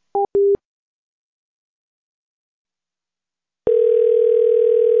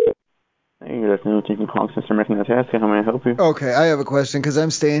 Hey, good afternoon. Thank you for calling Sister American Task. How may I help you? Okay, I have a question because I'm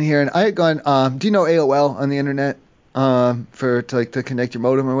staying here, and I had gone. Do you know AOL on the internet? To connect your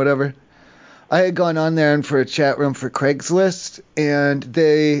modem or whatever. I had gone on there and for a chat room for Craigslist, and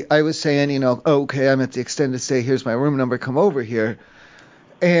I was saying, okay, I'm at the extended stay. Here's my room number. Come over here.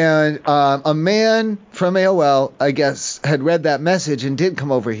 And a man from AOL, I guess, had read that message and did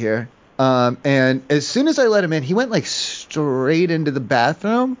come over here. And as soon as I let him in, he went straight into the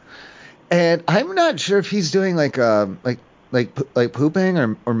bathroom. And I'm not sure if he's doing pooping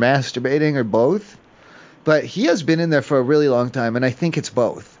or masturbating or both. But he has been in there for a really long time, and I think it's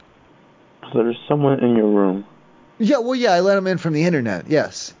both. So there's someone in your room. Yeah, I let him in from the internet.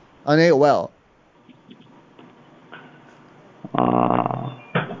 Yes, on AOL.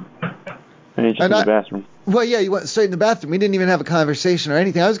 And he's just in the bathroom. Well, yeah, he went straight in the bathroom. We didn't even have a conversation or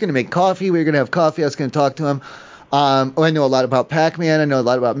anything. I was going to make coffee. We were going to have coffee. I was going to talk to him. I know a lot about Pac-Man. I know a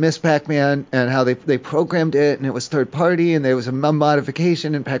lot about Miss Pac-Man and how they programmed it, and it was third party, and there was a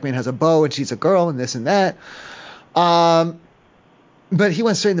modification, and Pac-Man has a bow, and she's a girl, and this and that. But he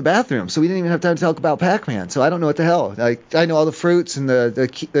went straight in the bathroom, so we didn't even have time to talk about Pac-Man. So I don't know what the hell. I know all the fruits, and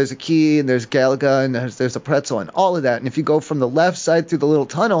there's a key, and there's Galaga, and there's a pretzel, and all of that. And if you go from the left side through the little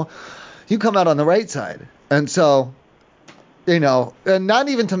tunnel, you come out on the right side. And so, and not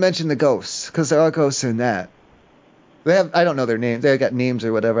even to mention the ghosts, because there are ghosts in that. I don't know their names. They got names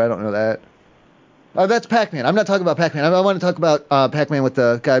or whatever. I don't know that. Oh, that's Pac-Man. I'm not talking about Pac-Man. I want to talk about Pac-Man with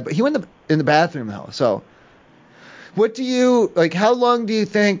the guy. But he went in the bathroom, though. So, what do you, how long do you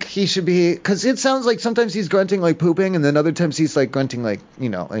think he should be? Because it sounds like sometimes he's grunting like pooping, and then other times he's grunting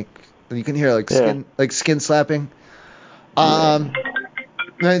you can hear skin slapping.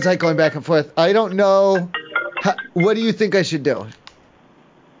 And it's going back and forth. I don't know. What do you think I should do?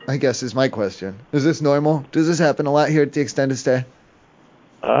 I guess is my question. Is this normal? Does this happen a lot here at the extended stay?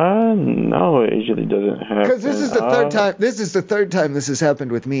 No, it usually doesn't happen. Because this is the third time. This is the third time this has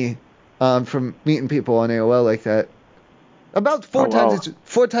happened with me, from meeting people on AOL like that. About four times. Wow.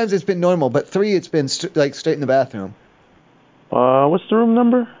 Four times it's been normal, but 3 it's been straight in the bathroom. What's the room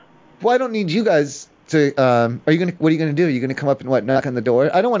number? Well, I don't need you guys to. What are you gonna do? Are you gonna come up and knock on the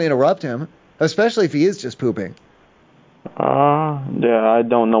door? I don't want to interrupt him, especially if he is just pooping. Yeah, I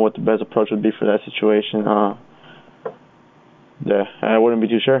don't know what the best approach would be for that situation. Yeah, I wouldn't be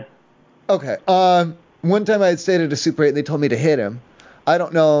too sure. Okay. one time I had stayed at a Super 8 and they told me to hit him. I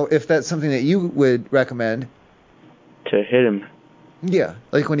don't know if that's something that you would recommend. To hit him? Yeah,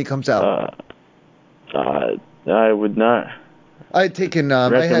 like when he comes out. I would not. I had taken,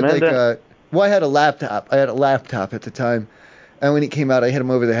 I had like I had a laptop. I had a laptop at the time. And when he came out, I hit him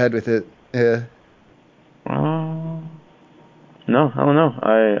over the head with it. Yeah. No, I don't know.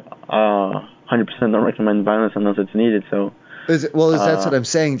 I 100% don't recommend violence unless it's needed. So. Is that's what I'm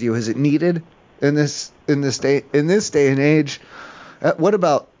saying to you? Is it needed in this day and age? What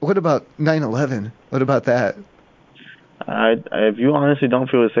about 9/11? What about that? If you honestly don't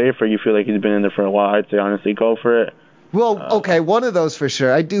feel safe or you feel like he's been in there for a while, I'd say honestly go for it. Well, okay, one of those for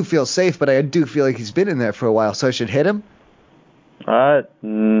sure. I do feel safe, but I do feel like he's been in there for a while, so I should hit him?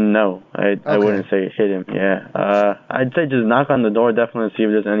 No. I wouldn't say hit him, yeah. I'd say just knock on the door, definitely see if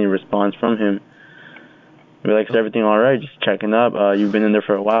there's any response from him. Be like, is everything alright? Just checking up. You've been in there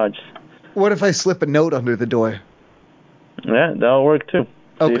for a while. What if I slip a note under the door? Yeah, that'll work too.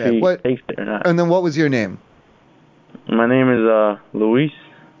 See Okay, if he takes it or not. And then what was your name? My name is Luis.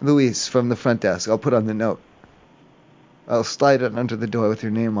 Luis from the front desk. I'll put on the note. I'll slide it under the door with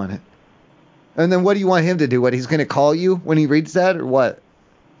your name on it. And then what do you want him to do? What, he's going to call you when he reads that, or what?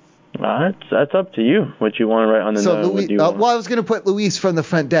 That's up to you, what you want to write on the note. Luis, well, I was going to put Luis from the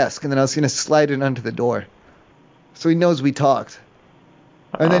front desk, and then I was going to slide it under the door. So he knows we talked.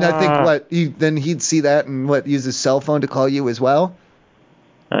 And then I think, then he'd see that and, use his cell phone to call you as well?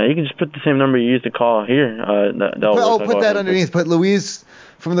 You can just put the same number you used to call here. Put that underneath. Put Luis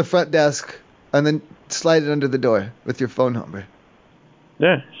from the front desk, and then slide it under the door with your phone number.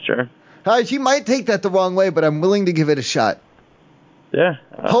 Yeah, sure. He might take that the wrong way, but I'm willing to give it a shot. Yeah.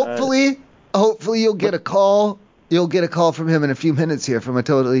 Hopefully you'll get a call. You'll get a call from him in a few minutes here from a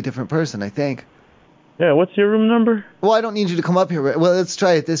totally different person, I think. Yeah, what's your room number? Well, I don't need you to come up here. Well, let's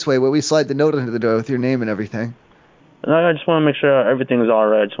try it this way, where we slide the note under the door with your name and everything. No, I just want to make sure everything's all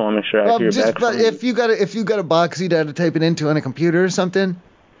right. I just want to make sure I hear back from you. If you got a box you'd have to type it into on a computer or something,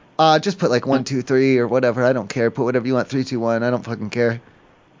 just put like 1, 2, 3 or whatever. I don't care. Put whatever you want. 3, 2, 1. I don't fucking care.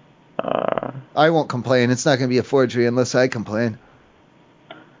 I won't complain. It's not going to be a forgery unless I complain.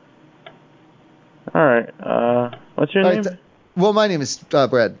 All right. What's your name? Well, my name is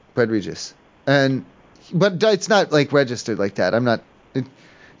Brad Regis, but it's not like registered like that. I'm not.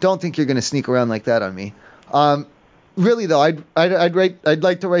 Don't think you're going to sneak around like that on me. Really though, I'd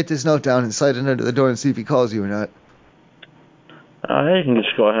like to write this note down and slide it under the door and see if he calls you or not. You can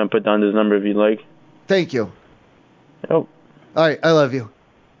just go ahead and put down this number if you'd like. Thank you. Oh. All right, I love you.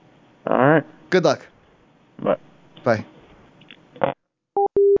 All right. Good luck. Bye. Bye.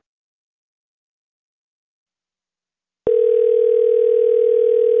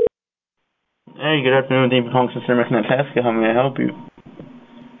 Hey, good afternoon. Thank you for calling Sister American Alaska. How may I help you?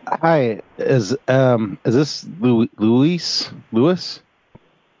 Hi, is this Luis?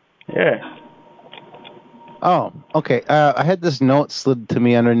 Yeah. Oh, okay. I had this note slid to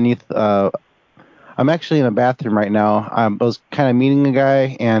me underneath. I'm actually in a bathroom right now. I was kind of meeting a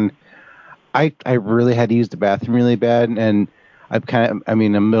guy, and I really had to use the bathroom really bad, and I'm a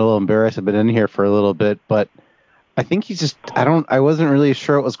little embarrassed. I've been in here for a little bit, but I think I wasn't really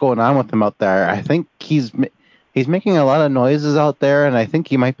sure what was going on with him out there. I think he's making a lot of noises out there, and I think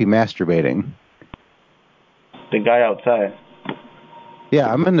he might be masturbating. The guy outside.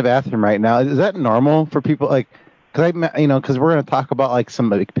 Yeah, I'm in the bathroom right now. Is that normal for people? Because we're gonna talk about like some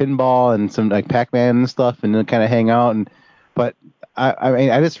like pinball and some like Pac-Man and stuff, and then kind of hang out. But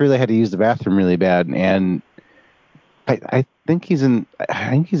I just really had to use the bathroom really bad, and I think he's in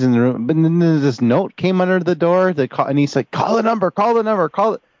the room. But then this note came under the door and he's like, call the number, and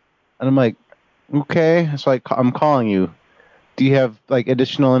I'm like, okay, so I'm calling you. Do you have like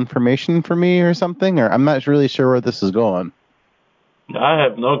additional information for me or something? Or I'm not really sure where this is going. I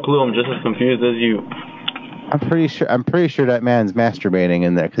have no clue. I'm just as confused as you. I'm pretty sure that man's masturbating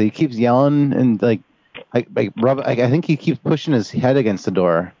in there because he keeps yelling and I think he keeps pushing his head against the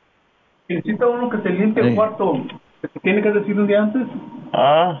door. Necesita uno que se limpie el cuarto. ¿Tiene que decir un día antes?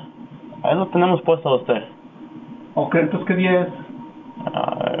 Ahí lo tenemos puesto a usted. Ok, entonces ¿qué día es?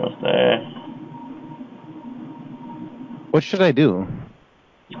 Usted. What should I do?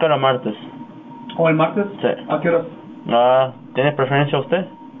 Espera martes. ¿O el martes? Sí. ¿A qué horas? ¿Tiene preferencia usted?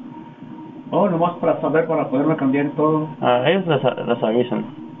 Oh, nomás para saber, para poderme cambiar y todo. Ellos les avisan.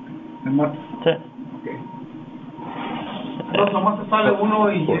 ¿El martes? Sí. Ok. Entonces nomás se sale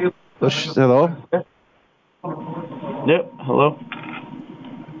uno y... Hello? Yep, hello.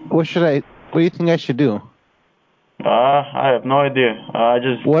 What do you think I should do? I have no idea.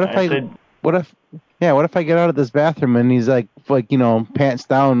 What if I get out of this bathroom and he's like pants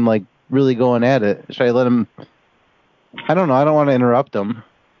down, like really going at it. Should I let him? I don't know. I don't want to interrupt him.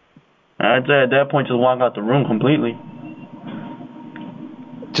 I'd say at that point, just walk out the room completely.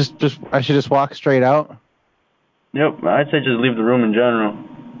 I should just walk straight out. Yep, I'd say just leave the room in general.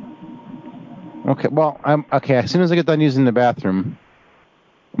 Okay. Well, okay. As soon as I get done using the bathroom,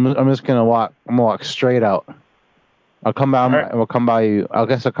 I'm just gonna walk. I'm gonna walk straight out. I'll come by. Right. I'll come by you. I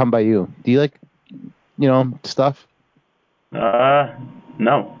guess I'll come by you. Do you like, stuff?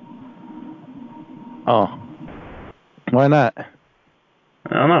 No. Oh. Why not?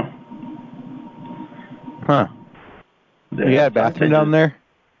 I don't know. Huh. You got a bathroom down there?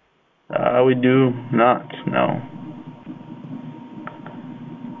 We do not. No.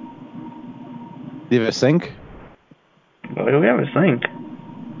 Do you have a sink? Well, we have a sink.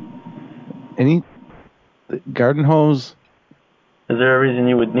 Any garden hose? Is there a reason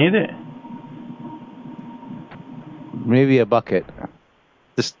you would need it? Maybe a bucket.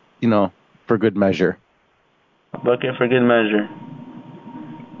 Just, for good measure. A bucket for good measure.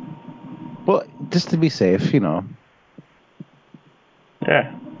 Well, just to be safe, Yeah.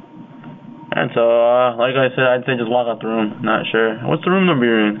 And so, like I said, I'd say just walk out the room. Not sure. What's the room number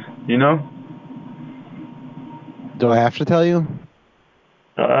you're in? You know? Do I have to tell you?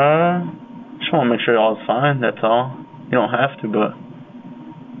 Just want to make sure all's fine, that's all. You don't have to, but...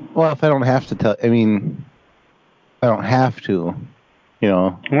 Well, if I don't have to tell... I don't have to,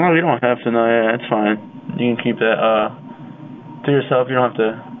 Well, you don't have to know. Yeah, it's fine. You can keep that, to yourself. You don't have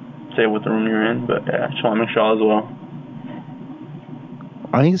to say what the room you're in, but yeah, just want to make sure all is well.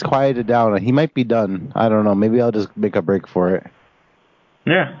 I think he's quieted down. He might be done. I don't know. Maybe I'll just make a break for it.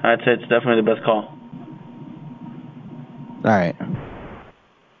 Yeah, I'd say it's definitely the best call. All right.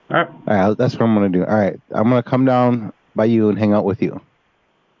 That's what I'm going to do. All right. I'm going to come down by you and hang out with you.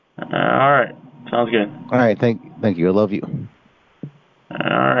 All right. Sounds good. All right. Thank you. I love you. All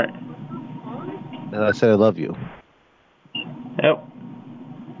right. I said I love you. Yep.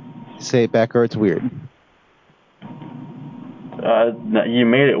 Say it back or it's weird. You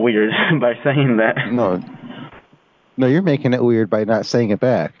made it weird by saying that. No, you're making it weird by not saying it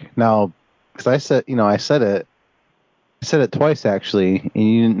back. Now, because I said it twice actually,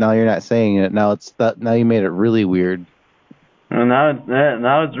 and now you're not saying it. Now now you made it really weird. Well, now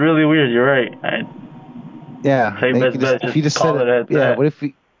it's really weird. You're right. If you just said it, what if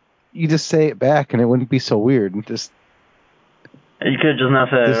you just say it back and it wouldn't be so weird? You could just not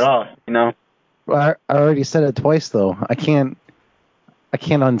say it at all. Well, I already said it twice though. I can't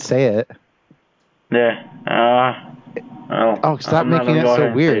unsay it. Yeah. Stop making it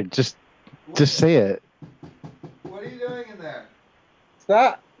so weird. Just say it. What are you doing in there?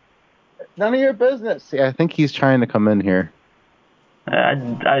 Stop. None of your business. See, I think he's trying to come in here.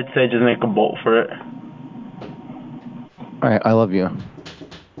 I'd say just make a bolt for it. All right, I love you.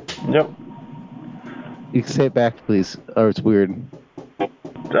 Yep. You can say it back, please, or it's weird.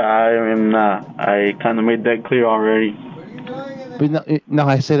 I am not. I kind of made that clear already. What are you doing in there? But no,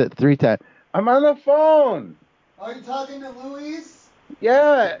 I said it 3 times. I'm on the phone. Are you talking to Luis?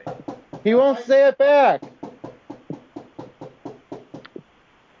 Yeah. He won't say it back.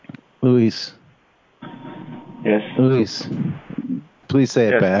 Luis. Yes. Luis. Please say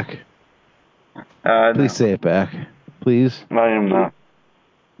it back. Please say it back. Please. I am not.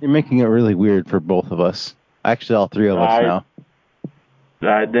 You're making it really weird for both of us. Actually, all 3 of us now.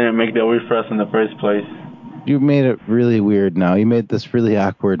 I didn't make that weird for us in the first place. You made it really weird now. You made this really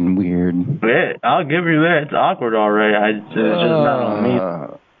awkward and weird. Yeah, I'll give you that. It's awkward already. It's just not on me.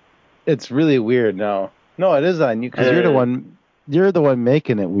 It's really weird now. No, it is on you because you're the one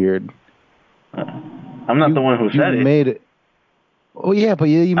making it weird. I'm not the one who said it. You made it. Oh yeah, but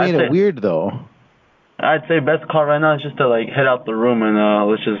you made it weird though. I'd say best call right now is just to head out the room and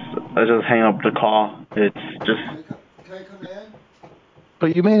let's just hang up the call. It's just. Can I come in?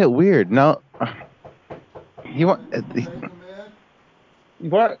 But you made it weird. Now. You want? Can I come in?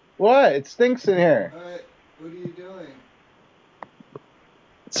 What? It stinks in here. All right. What are you doing?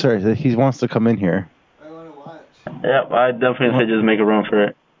 Sorry, he wants to come in here. I want to watch. Yep, I definitely say just make a room for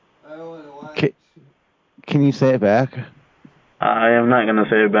it. I don't want to watch. Can you say it back? I am not gonna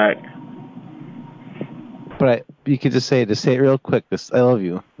say it back. But you could just say it real quick. I love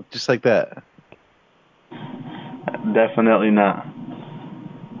you, just like that. Definitely not.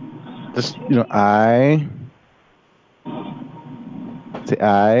 Just I. Say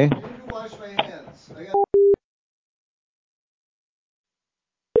I. I need to wash my hands.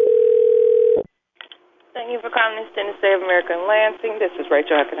 Thank you for calling this Tennessee of America in Lansing. This is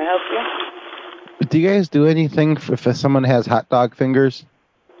Rachel. How can I help you? Do you guys do anything if someone has Hotdog Fingers?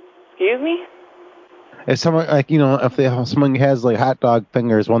 Excuse me? If someone if someone has like hot dog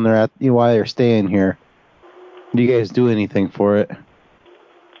fingers when they're while they're staying here, do you guys do anything for it?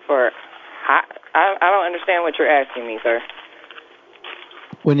 I don't understand what you're asking me, sir.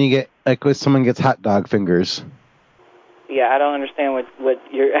 When you get when someone gets hot dog fingers. Yeah, I don't understand what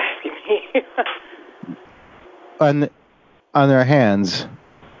you're asking me. On their hands.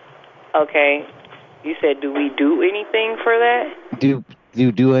 Okay. You said, do we do anything for that? Do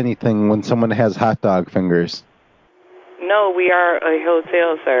you do anything when someone has hot dog fingers? No, we are a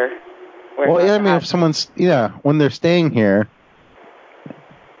hotel, sir. If someone's when they're staying here.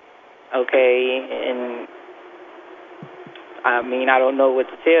 Okay, and I mean, I don't know what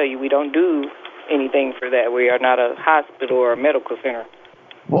to tell you. We don't do anything for that. We are not a hospital or a medical center.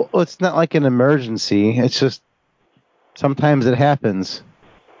 Well, it's not like an emergency. It's just sometimes it happens.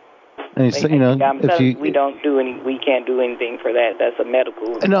 And we can't do anything for that. That's a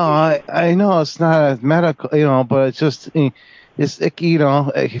medical. No, I know it's not a medical, but it's just if you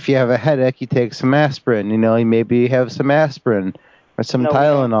have a headache, you take some aspirin. You maybe have some aspirin or some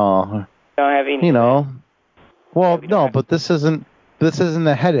Tylenol. Don't have any. Well, no, but this isn't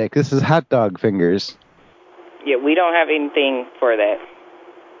a headache. This is hot dog fingers. Yeah, we don't have anything for that.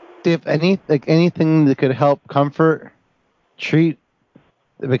 Do you have anything that could help comfort, treat,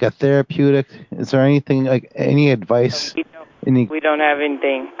 like a therapeutic? Is there anything any advice? We don't have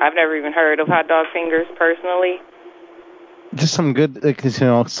anything. I've never even heard of hot dog fingers personally. Just some good, because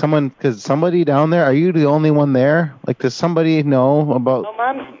somebody down there. Are you the only one there? Does somebody know about? Oh,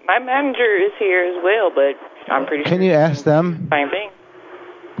 my manager is here as well, but I'm pretty sure. Can you ask them? Same thing.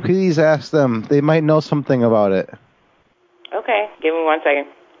 Please ask them. They might know something about it. Okay, give me 1 second.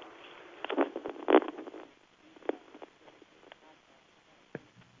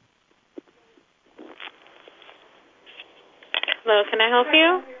 Hello, can I help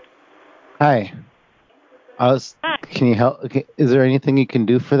you? Hi. Can you help? Is there anything you can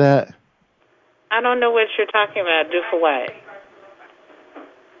do for that? I don't know what you're talking about. Do for what?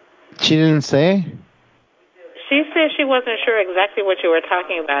 She didn't say? She said she wasn't sure exactly what you were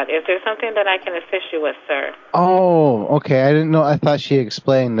talking about. Is there something that I can assist you with, sir? Oh, okay. I didn't know. I thought she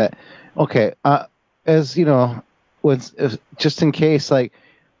explained that. Okay. As you know, just in case, do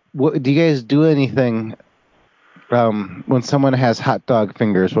you guys do anything when someone has hot dog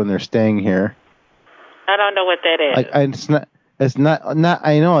fingers when they're staying here? I don't know what that is. It's not.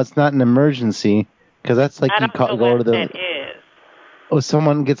 I know it's not an emergency because that's I don't know what that is. Oh,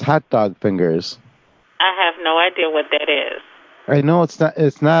 someone gets hot dog fingers. I have no idea what that is. I know it's not.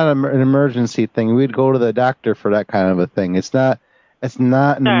 It's not an emergency thing. We'd go to the doctor for that kind of a thing. It's not. It's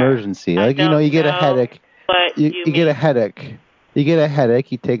not an emergency. You get a headache. You get a headache. You get a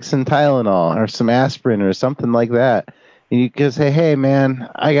headache. You take some Tylenol or some aspirin or something like that. And you can say, "Hey, man,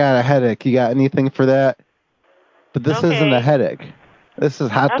 I got a headache. You got anything for that?" But this isn't a headache. This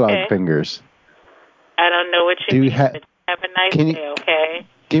is hot dog fingers. I don't know what you mean. But have a nice day, okay?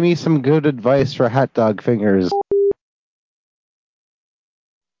 Give me some good advice for hot dog fingers.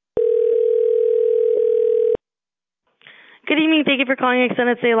 Good evening. Thank you for calling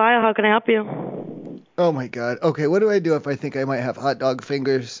Extended Stay Lyle. How can I help you? Oh my God. Okay, what do I do if I think I might have hot dog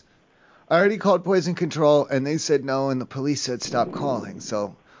fingers? I already called poison control and they said no, and the police said stop calling.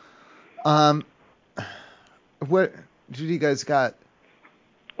 So, what do you guys got?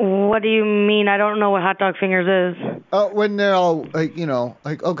 What do you mean? I don't know what hot dog fingers is. Oh, when they're all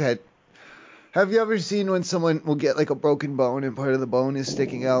okay. Have you ever seen when someone will get a broken bone and part of the bone is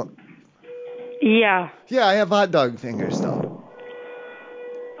sticking out? Yeah. Yeah, I have hot dog fingers though.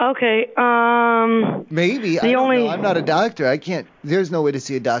 Okay. Maybe. I don't know. I'm not a doctor. I can't. There's no way to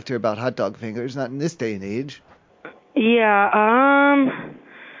see a doctor about hot dog fingers. Not in this day and age. Yeah.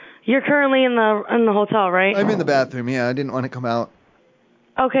 You're currently in the hotel, right? I'm in the bathroom. Yeah, I didn't want to come out.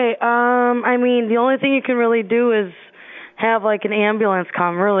 Okay. I mean, the only thing you can really do is have an ambulance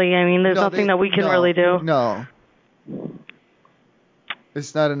come. Really. I mean, there's nothing that we can really do. No.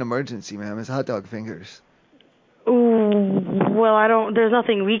 It's not an emergency, ma'am. It's hot dog fingers. Ooh, well, there's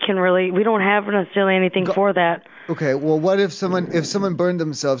nothing we don't have necessarily anything for that. Okay, well, what if someone burned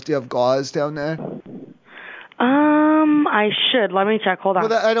themselves? Do you have gauze down there? I should. Let me check. Hold on.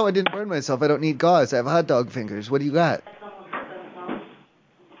 Well, I didn't burn myself. I don't need gauze. I have hot dog fingers. What do you got?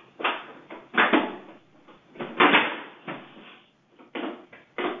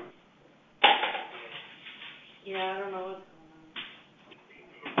 Yeah, I don't know what's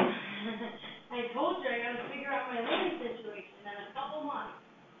going on. I told you I gotta figure out my living situation in a couple months.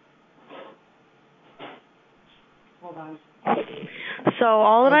 Hold on. So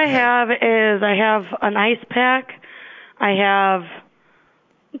all that I have is I have an ice pack, I have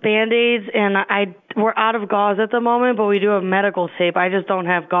Band-Aids, and we're out of gauze at the moment, but we do have medical tape. I just don't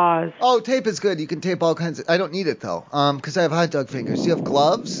have gauze. Oh, tape is good. You can tape all kinds of... I don't need it, though, because I have hot-dog fingers. Do you have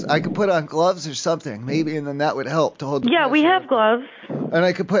gloves? I could put on gloves or something, maybe, and then that would help to hold the Yeah, we have gloves. And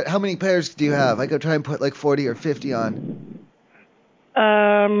I could put... How many pairs do you have? I could try and put like 40 or 50 on.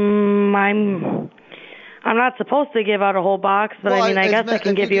 I'm not supposed to give out a whole box, but Well, I guess I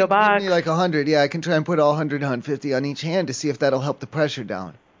can give you a box. Give me like 100, yeah, I can try and put all 100 on 50 on each hand to see if that'll help the pressure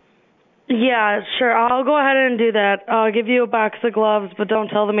down. Yeah, sure. I'll go ahead and do that. I'll give you a box of gloves, but don't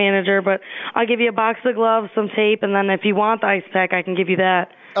tell the manager. But I'll give you a box of gloves, some tape, and then if you want the ice pack, I can give you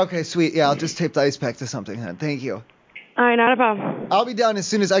that. Okay, sweet. Yeah, I'll just tape the ice pack to something then. Thank you. All right, not a problem. I'll be down as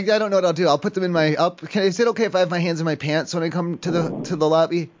soon as I don't know what I'll do. I'll put them in my. Is it okay if I have my hands in my pants when I come to the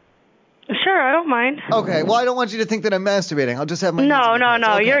lobby? Sure, I don't mind. Okay. Well, I don't want you to think that I'm masturbating. I'll just have my. No.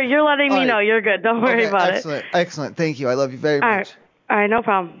 Okay. You're letting me know. You're good. Don't worry about it. Excellent. Thank you. I love you very much. All right, no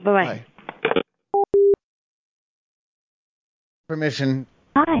problem. Bye. Permission.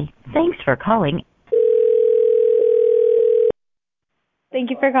 Hi. Thanks for calling. Thank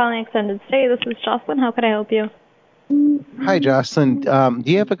you for calling Extended Stay. This is Jocelyn. How can I help you? Hi, Jocelyn. Do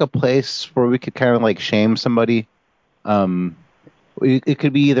you have like a place where we could kind of like shame somebody? It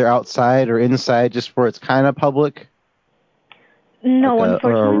could be either outside or inside, just where it's kind of public. No, like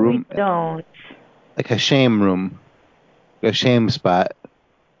unfortunately, we don't. Like a shame room, a shame spot.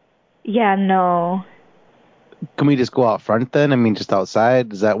 Yeah, no. Can we just go out front then? I mean, just outside?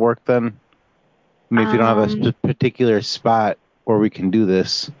 Does that work then? I mean, if you don't have a particular spot where we can do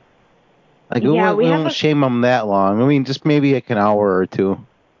this. Like, we won't shame them that long. I mean, just maybe like an hour or two.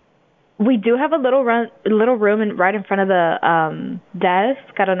 We do have a little room right in front of the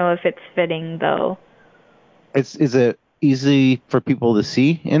desk. I don't know if it's fitting, though. Is it easy for people to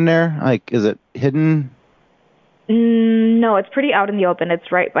see in there? Like, is it hidden? No, it's pretty out in the open.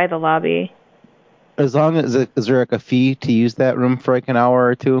 It's right by the lobby. As long as is there like a fee to use that room for like an hour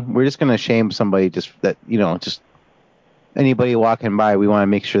or two? We're just gonna shame somebody just that just anybody walking by. We want to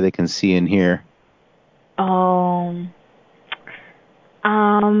make sure they can see and hear.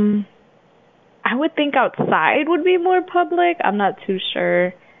 I would think outside would be more public. I'm not too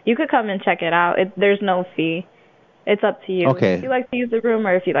sure. You could come and check it out. There's no fee. It's up to you. Okay. If you like to use the room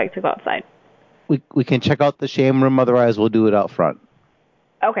or if you like to go outside. We can check out the shame room. Otherwise, we'll do it out front.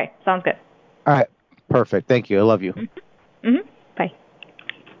 Okay, sounds good. All right. Perfect. Thank you. I love you. Mm-hmm. Bye.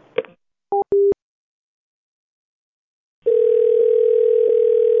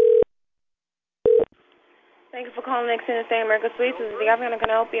 Thank you for calling Extended Stay America Suites. This is the Governor. Can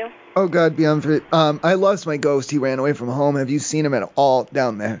I help you? Oh God, Bianca. I lost my ghost. He ran away from home. Have you seen him at all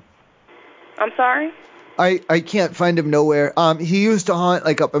down there? I'm sorry? I can't find him nowhere. He used to haunt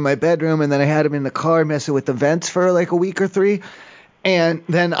like up in my bedroom, and then I had him in the car messing with the vents for like a week or 3, and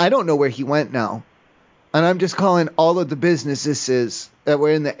then I don't know where he went now. And I'm just calling all of the businesses that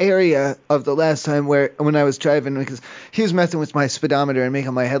were in the area of the last time when I was driving, because he was messing with my speedometer and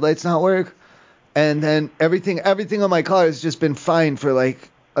making my headlights not work. And then everything on my car has just been fine for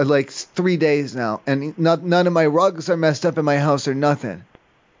like 3 days now, and none of my rugs are messed up in my house or nothing.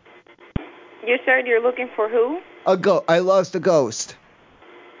 You said you're looking for who? I lost a ghost.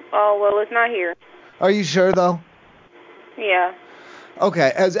 Oh, well, it's not here. Are you sure though? Yeah.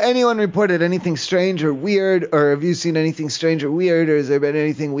 Okay, has anyone reported anything strange or weird, or have you seen anything strange or weird, or has there been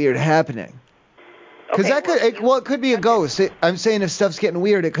anything weird happening? Because it could be a ghost. I'm saying if stuff's getting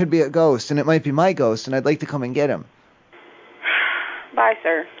weird, it could be a ghost, and it might be my ghost, and I'd like to come and get him. Bye,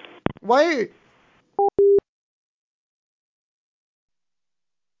 sir. Why?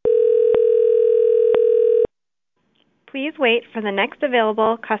 Please wait for the next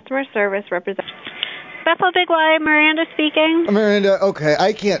available customer service representative. Bethel Big Y, Miranda speaking. Miranda, okay,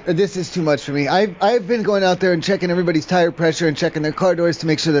 I can't. This is too much for me. I've been going out there and checking everybody's tire pressure and checking their car doors to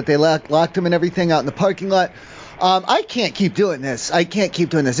make sure that they locked them and everything out in the parking lot. I can't keep doing this.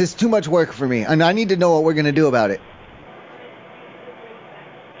 It's too much work for me, and I need to know what we're going to do about it.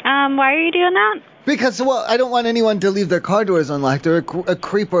 Why are you doing that? Because, well, I don't want anyone to leave their car doors unlocked, or a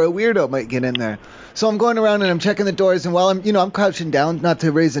creep or a weirdo might get in there. So I'm going around and I'm checking the doors, and while I'm crouching down, not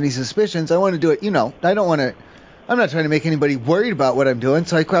to raise any suspicions, I want to do it, I'm not trying to make anybody worried about what I'm doing,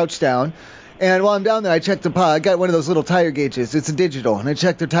 so I crouch down, and while I'm down there, I check the I got one of those little tire gauges. It's a digital, and I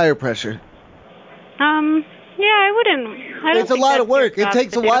check their tire pressure. Yeah, I wouldn't. It's a lot of work. It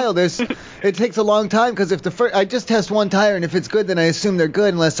takes a while. It takes a long time, because if I just test one tire, and if it's good, then I assume they're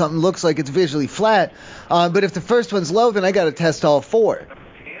good unless something looks like it's visually flat. But if the first one's low, then I got to test all 4.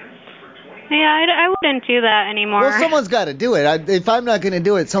 Yeah, I wouldn't do that anymore. Well, someone's got to do it. If I'm not going to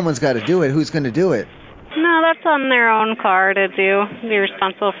do it, someone's got to do it. Who's going to do it? No, that's on their own car to do. Be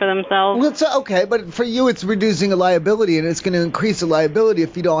responsible for themselves. Well, it's okay, but for you, it's reducing a liability, and it's going to increase the liability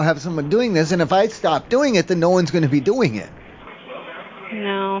if you don't have someone doing this. And if I stop doing it, then no one's going to be doing it.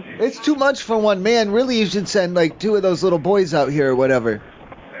 No. It's too much for one man. Really, you should send like 2 of those little boys out here or whatever.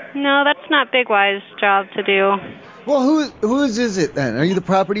 No, that's not Big Y's job to do. Well, whose is it then? Are you the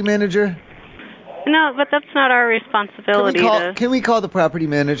property manager? No, but that's not our responsibility. Can we call the property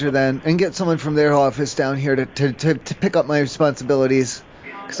manager then and get someone from their office down here to pick up my responsibilities?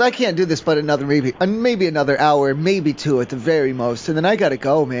 Because I can't do this but maybe another hour, maybe 2 at the very most, and then I gotta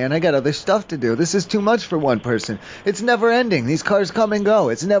go, man. I got other stuff to do. This is too much for one person. It's never ending. These cars come and go.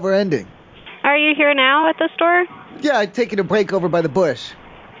 It's never ending. Are you here now at the store? Yeah, I'm taking a break over by the bush.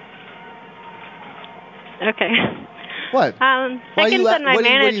 Okay. What? I can send my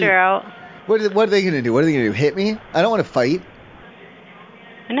manager out. What are they going to do? What are they going to do? Hit me? I don't want to fight.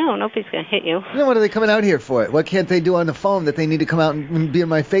 No, nobody's going to hit you. Then what are they coming out here for? What can't they do on the phone that they need to come out and be in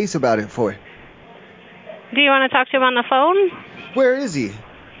my face about it for? Do you want to talk to him on the phone? Where is he?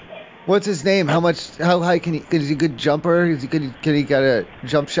 What's his name? How high can he? Is he a good jumper? Is he good? Can he got a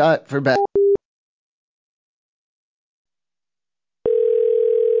jump shot for bat?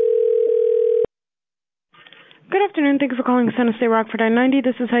 Good afternoon. Thank you for calling San Jose Rockford I-90.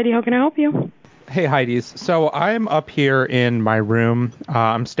 This is Heidi. How can I help you? Hey, Heidi's. So I'm up here in my room.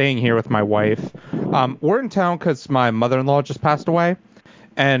 I'm staying here with my wife. We're in town because my mother-in-law just passed away,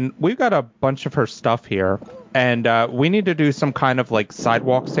 and we've got a bunch of her stuff here, and we need to do some kind of like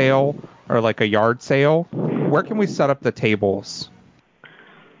sidewalk sale or like a yard sale. Where can we set up the tables?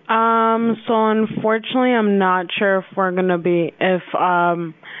 So unfortunately, I'm not sure if we're gonna be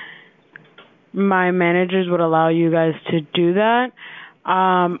my managers would allow you guys to do that. We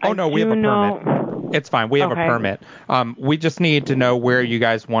have a permit. It's fine. We have a permit. We just need to know where you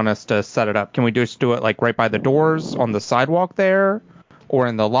guys want us to set it up. Can we just do it like right by the doors on the sidewalk there, or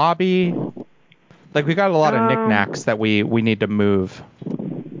in the lobby? Like we got a lot of knickknacks that we need to move.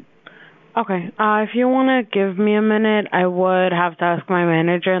 Okay. If you want to give me a minute, I would have to ask my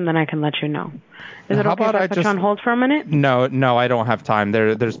manager, and then I can let you know. Is it okay if I put you on hold for a minute? No, I don't have time.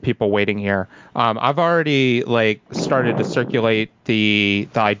 There's people waiting here. I've already started to circulate the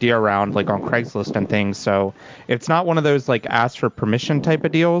idea around on Craigslist and things. So it's not one of those ask for permission type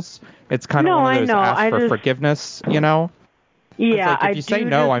of deals. It's kind of one of those ask for forgiveness, you know? Yeah, if you say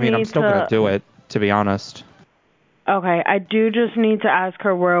no, I'm still gonna do it, to be honest. Okay, I do just need to ask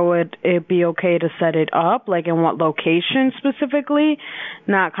her where would it be okay to set it up, in what location specifically,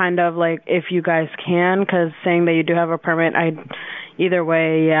 not kind of if you guys can, because saying that you do have a permit, either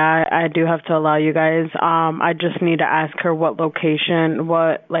way, I do have to allow you guys. I just need to ask her what location,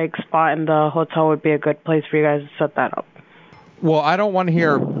 what spot in the hotel would be a good place for you guys to set that up. Well, I don't want to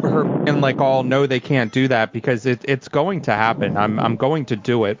hear her and all no, they can't do that, because it's going to happen. I'm going to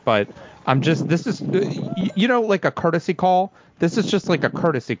do it, but this is, a courtesy call. This is just a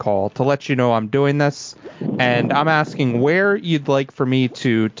courtesy call to let you know I'm doing this, and I'm asking where you'd like for me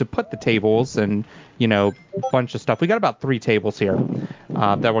to put the tables and, a bunch of stuff. We got about 3 tables here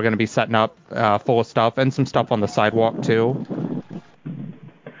that we're going to be setting up full of stuff, and some stuff on the sidewalk too.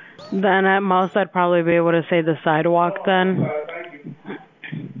 Then at most I'd probably be able to say the sidewalk then.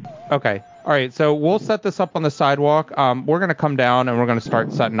 Okay. All right. So we'll set this up on the sidewalk. We're going to come down and we're going to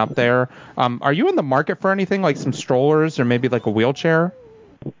start setting up there. Are you in the market for anything like some strollers or maybe a wheelchair?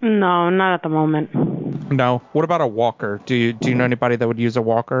 No, not at the moment. No. What about a walker? Do you know anybody that would use a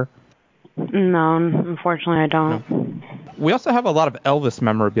walker? No, unfortunately I don't. No. We also have a lot of Elvis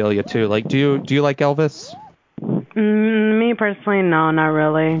memorabilia too. Do you like Elvis? Me personally, no, not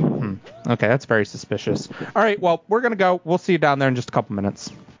really. Okay, that's very suspicious. All right, well, we're going to go. We'll see you down there in just a couple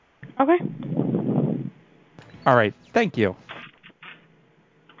minutes. Okay. All right, thank you.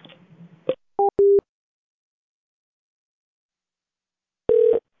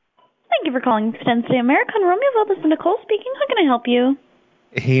 Thank you for calling Extended American Romeo. This is Nicole speaking. How can I help you?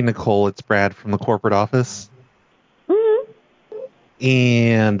 Hey, Nicole, it's Brad from the corporate office. Mm-hmm.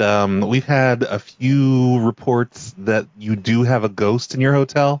 And we've had a few reports that you do have a ghost in your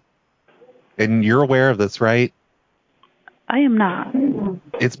hotel. And you're aware of this, right? I am not.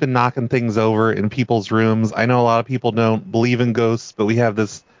 It's been knocking things over in people's rooms. I know a lot of people don't believe in ghosts, but we have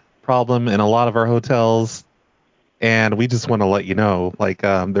this problem in a lot of our hotels. And we just want to let you know,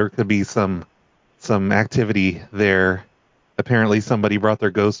 there could be some activity there. Apparently somebody brought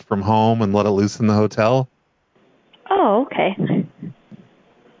their ghost from home and let it loose in the hotel. Oh, okay.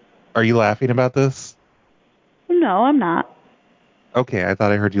 Are you laughing about this? No, I'm not. Okay, I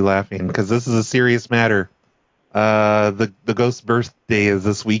thought I heard you laughing, because this is a serious matter. The ghost's birthday is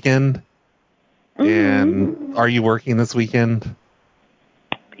this weekend, And are you working this weekend?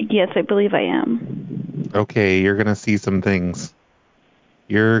 Yes, I believe I am. Okay, you're going to see some things.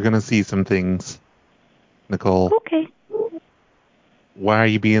 Nicole. Okay. Why are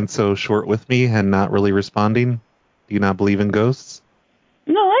you being so short with me and not really responding? Do you not believe in ghosts?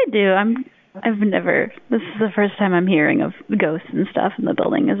 No, I do. This is the first time I'm hearing of ghosts and stuff in the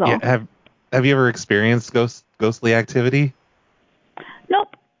building is all. Yeah, have you ever experienced ghostly activity?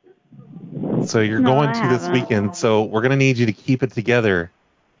 Nope. So you're going to this weekend, so we're going to need you to keep it together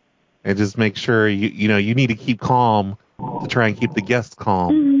and just make sure you need to keep calm to try and keep the guests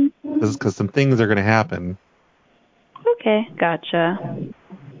calm because some things are going to happen. Okay, gotcha.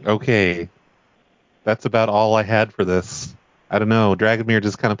 Okay. That's about all I had for this. I don't know. Dragomir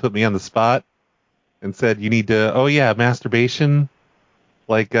just kind of put me on the spot and said you need to, masturbation.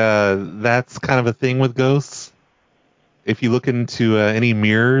 Like, that's kind of a thing with ghosts. If you look into any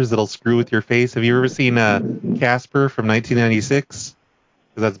mirrors, it'll screw with your face. Have you ever seen Casper from 1996?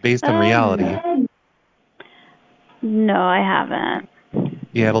 Because that's based on reality. No, I haven't.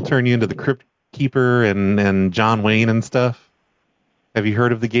 Yeah, it'll turn you into the Crypt Keeper and John Wayne and stuff. Have you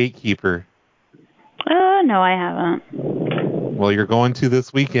heard of the Gatekeeper? No, I haven't. Well, you're going to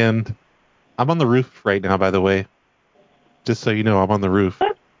this weekend. I'm on the roof right now, by the way. Just so you know, I'm on the roof.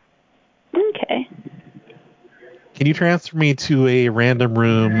 Okay. Can you transfer me to a random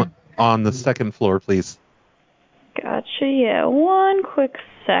room on the second floor, please? Gotcha, yeah. One quick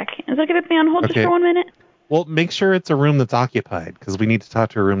second. Is that going to be on hold just for 1 minute? Well, make sure it's a room that's occupied, because we need to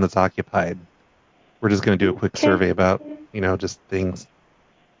talk to a room that's occupied. We're just going to do a quick survey about, just things.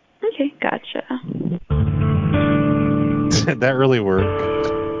 Okay, gotcha. That really worked.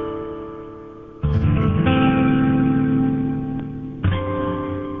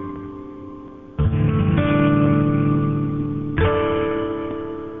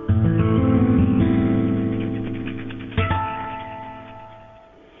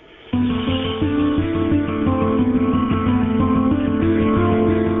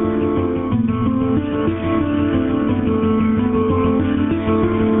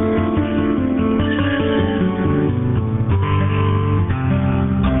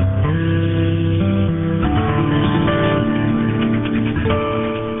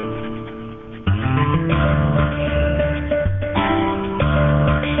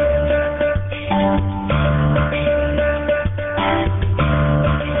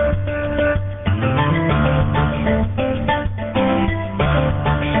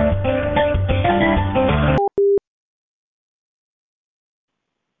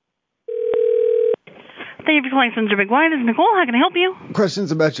 Thank you for calling Spencer Big Wine. This is Nicole. How can I help you?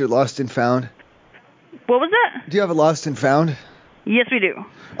 Questions about your lost and found. What was that? Do you have a lost and found? Yes, we do.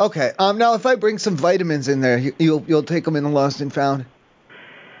 Okay. Now, if I bring some vitamins in there, you'll take them in the lost and found?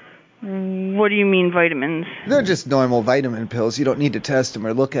 What do you mean vitamins? They're just normal vitamin pills. You don't need to test them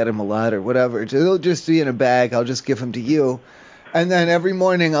or look at them a lot or whatever. They'll just be in a bag. I'll just give them to you. And then every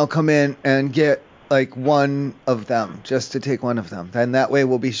morning I'll come in and get like one of them, just to take one of them. And that way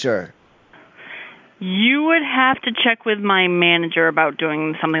we'll be sure. You would have to check with my manager about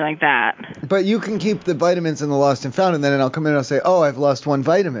doing something like that. But you can keep the vitamins in the lost and found, and then I'll come in and I'll say, oh, I've lost one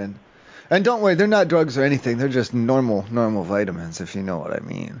vitamin. And don't worry, they're not drugs or anything. They're just normal vitamins, if you know what I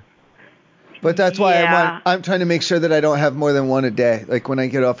mean. But that's why I'm trying to make sure that I don't have more than one a day. Like when I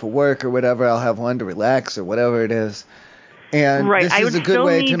get off of work or whatever, I'll have one to relax or whatever it is. And this is a good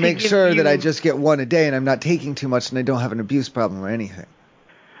way to make sure that I just get one a day and I'm not taking too much and I don't have an abuse problem or anything.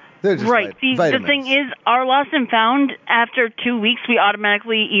 They're just See, vitamins. The thing is, our lost and found, after 2 weeks, we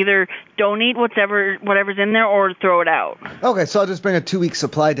automatically either donate whatever's in there or throw it out. Okay, so I'll just bring a 2-week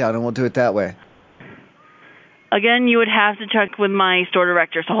supply down and we'll do it that way. Again, you would have to check with my store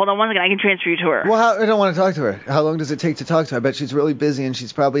director. So hold on one second. I can transfer you to her. Well, I don't want to talk to her. How long does it take to talk to her? I bet she's really busy and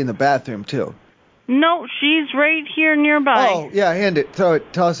she's probably in the bathroom, too. No, she's right here nearby. Oh, yeah, hand it. Throw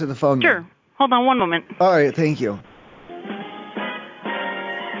it. Toss her the phone. Sure. Then. Hold on one moment. All right, thank you.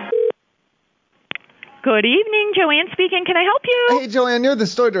 Good evening, Joanne speaking. Can I help you? Hey, Joanne, you're the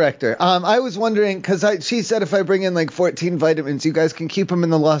store director. I was wondering, because she said if I bring in like 14 vitamins, you guys can keep them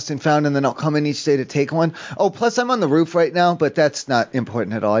in the lost and found, and then I'll come in each day to take one. Oh, plus I'm on the roof right now, but that's not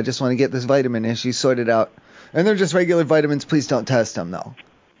important at all. I just want to get this vitamin issue sorted out. And they're just regular vitamins. Please don't test them, though.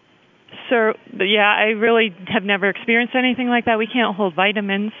 Sir, yeah, I really have never experienced anything like that. We can't hold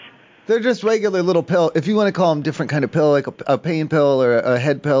vitamins. They're just regular little pill. If you want to call them different kind of pill, like a pain pill or a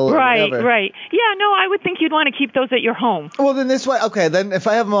head pill or whatever. Right. Yeah, no, I would think you'd want to keep those at your home. Well, then this way, okay, then if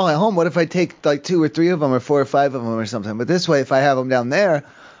I have them all at home, what if I take like 2 or 3 of them or 4 or 5 of them or something? But this way, if I have them down there,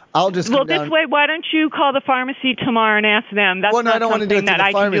 I'll just Well, come down. this way, why don't you call the pharmacy tomorrow and ask them? That's Well, no, I not don't want to do it something to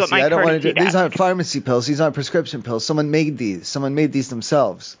that the I can do at pharmacy. my I don't want to courtesy do. These desk. aren't pharmacy pills. These aren't prescription pills. Someone made these. Someone made these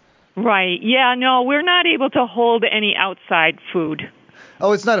themselves. Right. Yeah, no, we're not able to hold any outside food.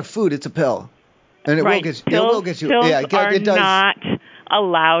 Oh, it's not a food. It's a pill. And it will get you. It will get you. Pills Yeah, are it does. not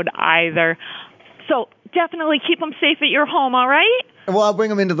allowed either. So definitely keep them safe at your home, all right? Well, I'll bring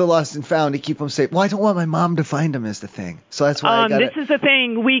them into the Lost and Found to keep them safe. Well, I don't want my mom to find them is the thing. So that's why I got This is the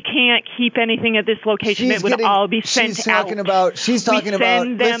thing. We can't keep anything at this location. It would all be sent She's talking about. She's talking we about.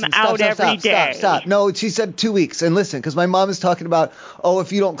 send them Listen, out every day. Stop. No, she said 2 weeks. And listen, because my mom is talking about, oh,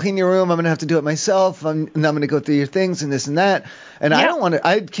 if you don't clean your room, I'm gonna have to do it myself. And I'm gonna go through your things and this and that. And I don't want to.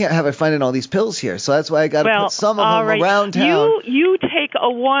 I can't have her finding all these pills here. So that's why I got to put some of them around town. You take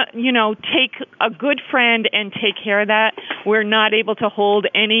take a good friend and take care of that. We're not able to hold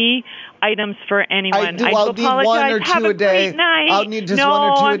any items for anyone. I'll need one or Have two a day. great night. I'll need just no,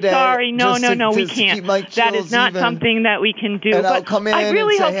 one or two a day. I'm sorry. No, just to we keep can't. my That is chills not even. something that we can do. And but I'll come in I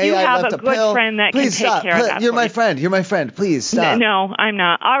really and say, hope hey, you I have left a a good pill. friend that Please can take care of that. You're my friend. You're my friend. Please stop. No, I'm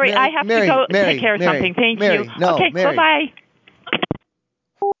not. All right, I have to go take care of something. Thank you. No, okay, Mary. bye-bye.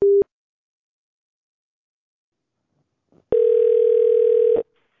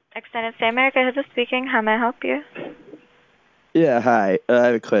 Extended Stay America, who's speaking? How may I help you? Yeah, hi. I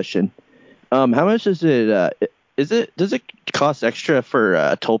have a question. How much does it? Does it cost extra for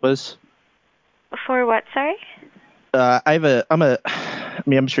tulpas? For what, sorry? I'm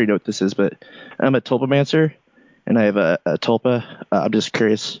sure you know what this is, but I'm a tulpamancer, and I have a tulpa. I'm just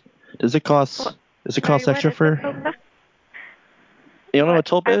curious. Does it cost extra for? You don't know what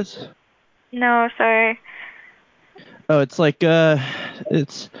tulpa is? No, sorry. Oh, it's like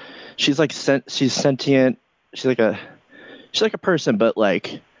she's sentient. She's like a person, but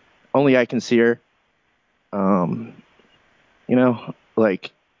like only I can see her.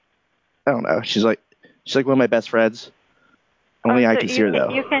 Like I don't know. She's like one of my best friends. Only I can see her though.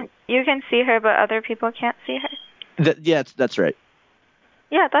 You can see her, but other people can't see her. That's right.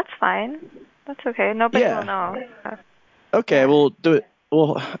 Yeah, that's fine. That's okay. Nobody will know. Okay, we'll do it.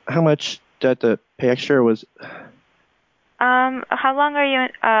 Well, how much do I have to pay extra? How long are you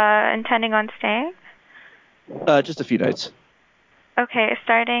intending on staying? Just a few nights. Okay,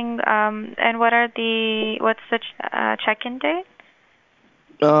 starting. And what's the check-in date?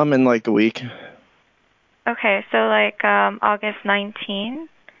 In like a week. Okay, so like August 19.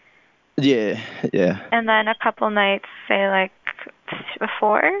 Yeah. And then a couple nights, say like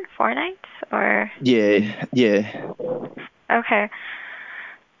four nights, or. Yeah. Okay.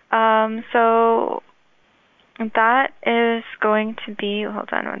 So that is going to be. Hold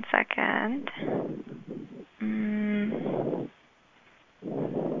on one second.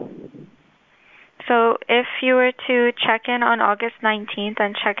 So if you were to check in on August 19th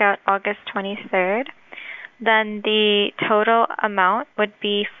and check out August 23rd, then the total amount would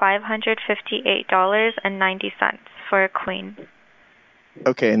be $558.90 for a queen.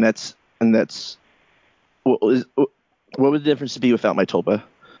 Okay, and that's what would the difference be without my tulpa?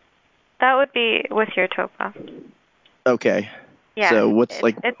 That would be with your topa. Okay. Yeah. So what's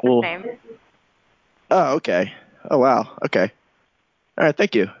it's the same. Oh, okay. Oh, wow. Okay. All right.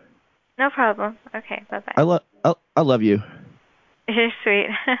 Thank you. No problem. Okay. Bye-bye. I love you. You're sweet.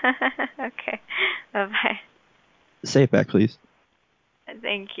 Okay. Bye-bye. Say it back, please.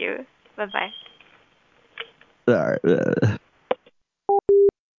 Thank you. Bye-bye. All right.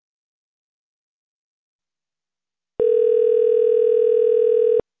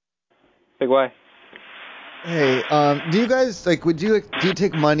 Big Y. Hey, do you guys do you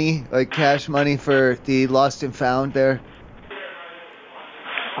take money, like cash money, for the Lost and Found there?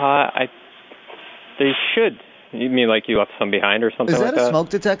 They should. You mean like you left some behind or something Is like that a smoke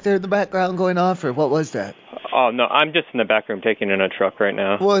detector in the background going off, or what was that? Oh no, I'm just in the back room taking in a truck right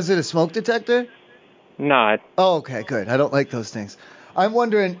now. Well, is it a smoke detector? Nah. Oh, okay, good. I don't like those things. I'm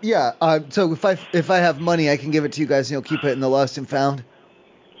wondering, yeah. So if I have money, I can give it to you guys, and you'll keep it in the Lost and Found.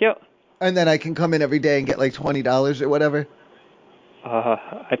 Yep. And then I can come in every day and get like $20 or whatever.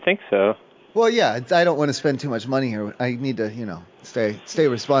 I think so. Well, yeah. I don't want to spend too much money here. I need to, stay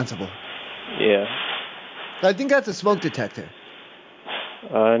responsible. Yeah. I think that's a smoke detector.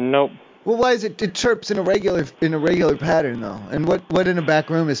 Nope. Well, why is it? It chirps in a regular pattern though. And what in a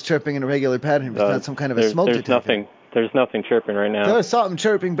back room is chirping in a regular pattern? If it's not some kind of a smoke detector. There's nothing chirping right now. There's something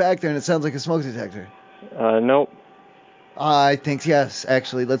chirping back there, and it sounds like a smoke detector. Nope. I think yes.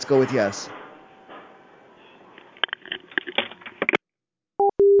 Actually, let's go with yes.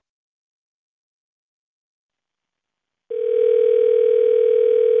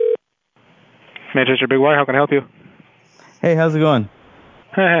 Manchester Big Y, how can I help you? Hey, how's it going?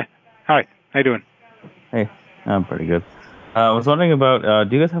 Hi, how you doing? Hey, I'm pretty good. I was wondering about,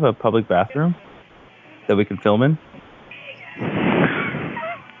 do you guys have a public bathroom that we can film in?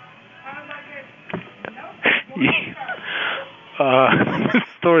 The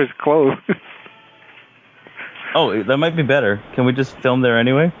store is closed. Oh, that might be better. Can we just film there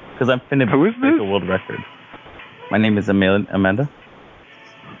anyway? Because I'm finna break a world record. My name is Amanda.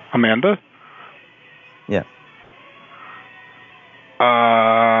 Amanda? Yeah.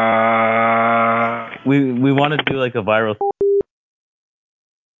 We want to do like a viral.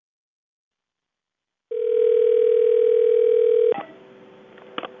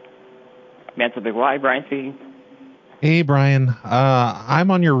 That's a big Y, Brian speaking. Hey, Brian.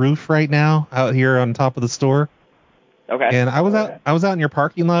 I'm on your roof right now, out here on top of the store. Okay. And I was out in your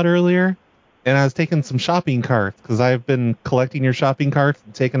parking lot earlier, and I was taking some shopping carts because I've been collecting your shopping carts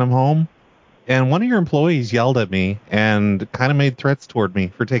and taking them home. And one of your employees yelled at me and kind of made threats toward me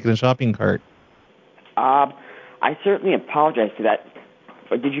for taking a shopping cart. I certainly apologize for that.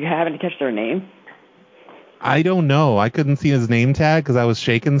 But did you happen to catch their name? I don't know. I couldn't see his name tag because I was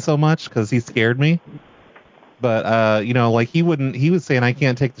shaking so much because he scared me. But, like he was saying I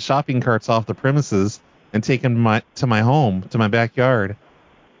can't take the shopping carts off the premises and take them to my home, to my backyard,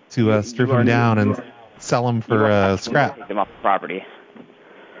 to strip them down and sell them for scrap. Take them off the property.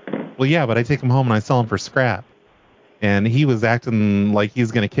 Well, yeah, but I take them home and I sell them for scrap. And he was acting like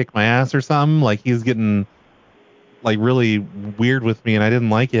he's going to kick my ass or something. Like he's getting like really weird with me and I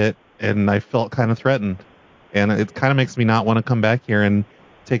didn't like it. And I felt kind of threatened. And it kind of makes me not want to come back here and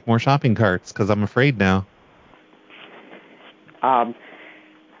take more shopping carts because I'm afraid now. I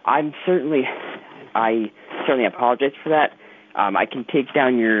certainly apologize for that. I can take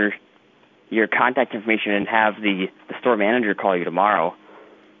down your contact information and have the store manager call you tomorrow.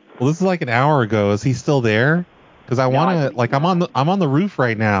 Well, this is like an hour ago. Is he still there? Because I want to, like, I'm on the roof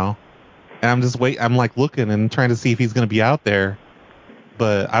right now, and I'm like looking and trying to see if he's going to be out there.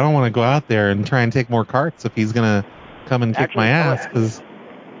 But I don't want to go out there and try and take more carts if he's going to come and kick my ass. Because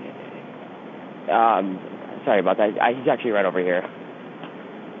sorry about that. He's actually right over here.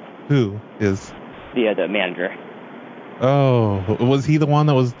 Who is? The manager. Oh, was he the one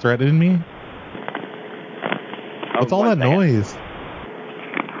that was threatening me? What's all that noise?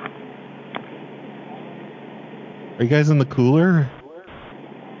 Are you guys in the cooler?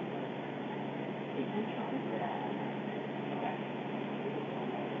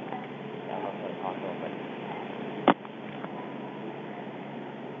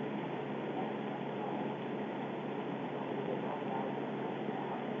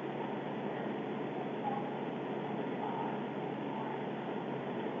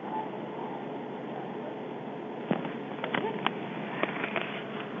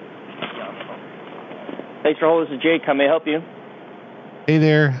 Thanks for holding. This is Jake. How may I help you? Hey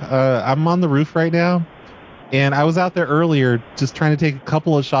there. I'm on the roof right now, and I was out there earlier just trying to take a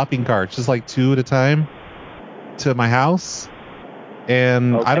couple of shopping carts, just like 2 at a time, to my house.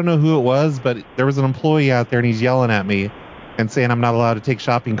 And I don't know who it was, but there was an employee out there, and he's yelling at me and saying I'm not allowed to take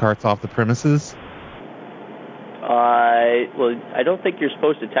shopping carts off the premises. Well, I don't think you're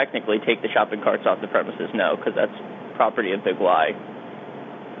supposed to technically take the shopping carts off the premises, no, because that's property of Big Y.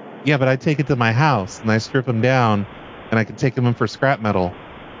 Yeah, but I take it to my house, and I strip them down, and I can take them in for scrap metal.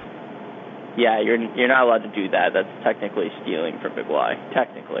 Yeah, you're not allowed to do that. That's technically stealing from Big Y,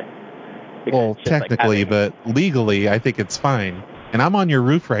 technically. Well, technically, but legally, I think it's fine. And I'm on your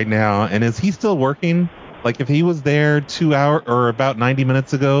roof right now, and is he still working? Like, if he was there 2 hours or about 90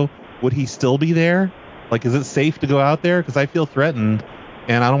 minutes ago, would he still be there? Like, is it safe to go out there? Because I feel threatened,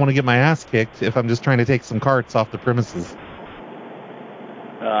 and I don't want to get my ass kicked if I'm just trying to take some carts off the premises.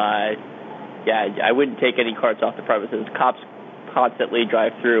 Yeah, I wouldn't take any carts off the premises. Cops constantly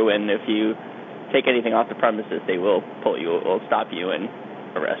drive through, and if you take anything off the premises, they will stop you and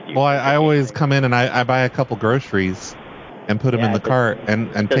arrest you. Well, I always come in and I buy a couple groceries and put them in the cart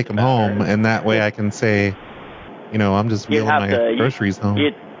and take them home, and that way I can say, I'm just wheeling my groceries home.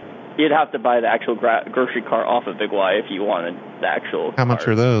 You'd have to buy the actual grocery cart off of Big Y if you wanted the actual How much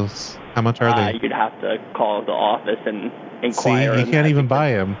are those? How much are they? You'd have to call the office and inquire. See, you can't even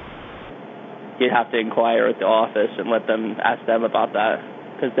buy them. You'd have to inquire at the office and ask them about that,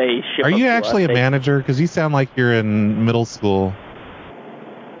 because they ship. Are you actually a manager? Because you sound like you're in middle school.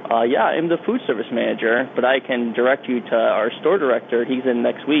 Yeah, I'm the food service manager, but I can direct you to our store director. He's in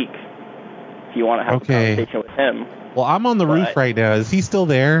next week. If you want to have a conversation with him. Well, I'm on the roof right now. Is he still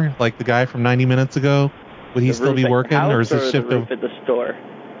there? Like the guy from 90 minutes ago? Would he still be working, or is this shift over? At the store.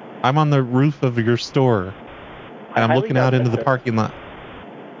 I'm on the roof of your store, and I'm looking out into the parking lot.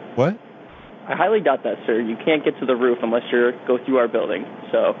 What? I highly doubt that, sir. You can't get to the roof unless you go through our building.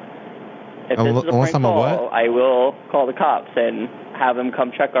 So if this is a Unless prank I'm a call, what? I will call the cops and have them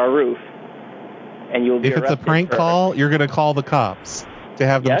come check our roof. And you'll be If it's a arrested prank for- call, you're going to call the cops to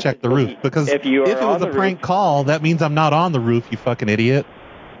have them Yes, check the roof. Because if you are it was on a the prank call, that means I'm not on the roof, you fucking idiot.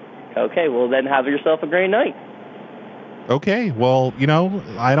 Okay, well then have yourself a great night. Okay, well,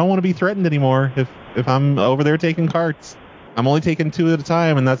 I don't want to be threatened anymore if I'm over there taking carts. I'm only taking 2 at a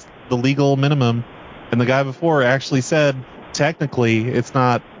time, and that's the legal minimum. And the guy before actually said, technically, it's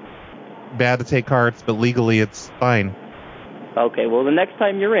not bad to take carts, but legally it's fine. Okay, well the next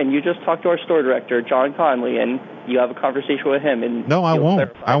time you're in, you just talk to our store director, John Conley, and you have a conversation with him. And No, I he'll won't.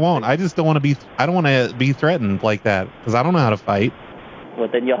 clarify. I won't. I just don't want to be. I don't want to be threatened like that because I don't know how to fight. Well,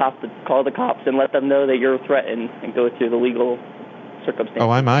 then you'll have to call the cops and let them know that you're threatened and go through the legal circumstances. Oh,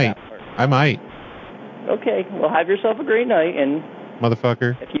 I might. Okay, well have yourself a great night, and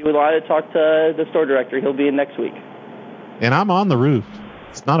Motherfucker. if you would like to talk to the store director, he'll be in next week. And I'm on the roof.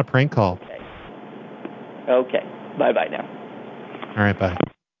 It's not a prank call. Okay, bye-bye now. All right, bye.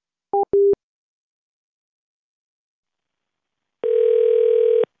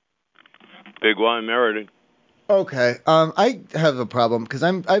 Big Y, Meriden. Okay. I have a problem because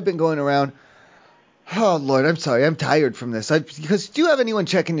I've been going around. Oh Lord, I'm sorry. I'm tired from this. Because do you have anyone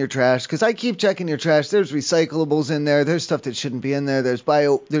checking your trash? Because I keep checking your trash. There's recyclables in there. There's stuff that shouldn't be in there. There's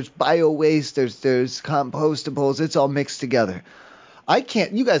bio waste. There's compostables. It's all mixed together. I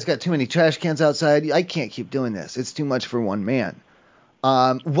can't. You guys got too many trash cans outside. I can't keep doing this. It's too much for one man.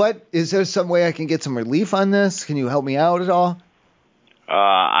 What is there some way I can get some relief on this? Can you help me out at all?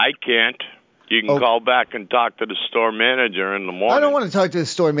 I can't. You can call back and talk to the store manager in the morning. I don't want to talk to the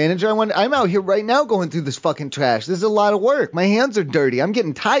store manager. I'm out here right now going through this fucking trash. This is a lot of work. My hands are dirty. I'm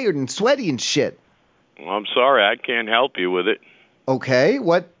getting tired and sweaty and shit. Well, I'm sorry, I can't help you with it. Okay,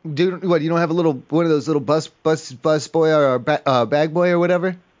 what? You don't have one of those little bus boy or bag boy or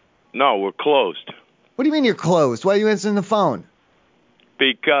whatever? No, we're closed. What do you mean you're closed? Why are you answering the phone?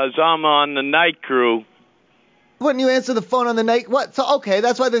 Because I'm on the night crew. Wouldn't you answer the phone on the night? What? So okay,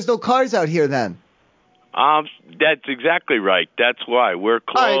 that's why there's no cars out here then. That's exactly right. That's why we're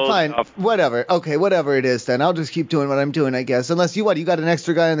closed. All right, fine. Whatever. Okay, whatever it is then. I'll just keep doing what I'm doing, I guess. Unless you got an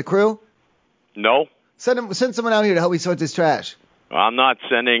extra guy on the crew? No. Send someone out here to help me sort this trash. I'm not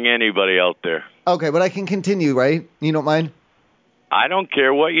sending anybody out there. Okay, but I can continue, right? You don't mind? I don't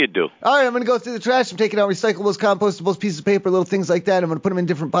care what you do. All right, I'm going to go through the trash. I'm taking out recyclables, compostables, pieces of paper, little things like that. I'm going to put them in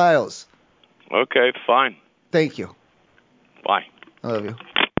different piles. Okay, fine. Thank you. Bye. I love you.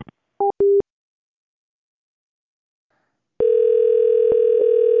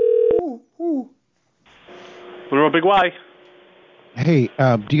 What about Big Y? Hey,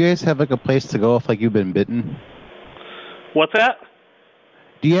 do you guys have like a place to go if like you've been bitten? What's that?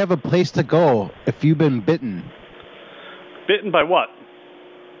 Do you have a place to go if you've been bitten? Bitten by what?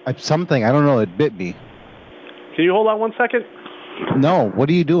 Something. I don't know. It bit me. Can you hold on 1 second? No. What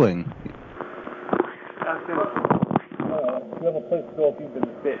are you doing? Ask him. You have a place to go if you've been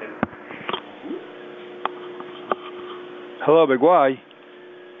bitten. Hello, Big Y.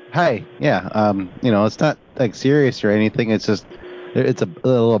 Hi. Yeah. It's not like serious or anything. It's just it's a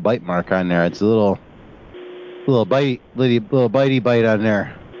little bite mark on there. It's a little bitey bite on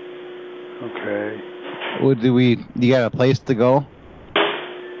there. Okay. You got a place to go?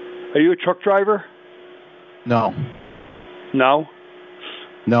 Are you a truck driver? No. No?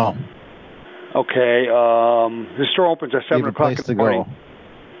 No. Okay. The store opens at 7 o'clock in the morning.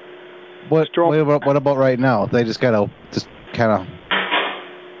 What about right now? They just gotta just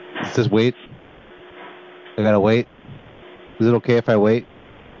wait. I gotta wait. Is it okay if I wait?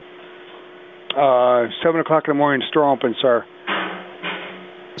 7 o'clock in the morning, the store opens, sir.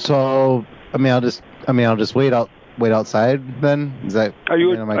 So I'll just wait outside then. Is that? Are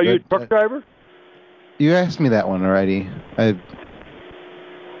you a truck driver? You asked me that one already. I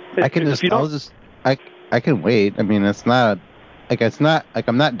can wait. I mean, it's not like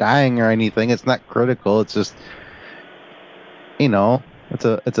I'm not dying or anything. It's not critical. It's just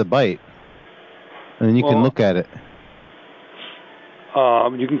it's a bite, and you can look at it.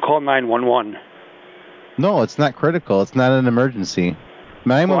 You can call 911. No, it's not critical. It's not an emergency.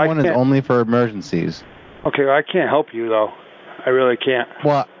 911 is only for emergencies. Okay, well, I can't help you though. I really can't.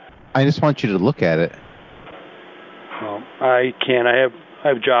 Well, I just want you to look at it. Well, I can't. I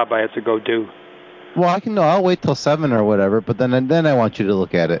have a job I have to go do. Well, I'll wait till 7 or whatever, but then I want you to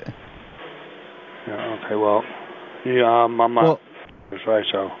look at it. Yeah, okay, well, yeah, I'm not. That's right,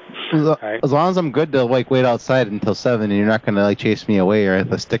 so. As long as I'm good to wait outside until 7, and you're not gonna chase me away or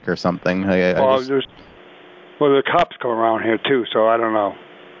with a stick or something. The cops come around here too, so I don't know.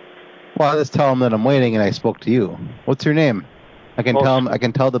 Well, I just tell him that I'm waiting and I spoke to you. What's your name? I can tell him. I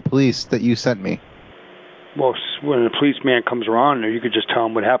can tell the police that you sent me. Well, when the policeman comes around, you could just tell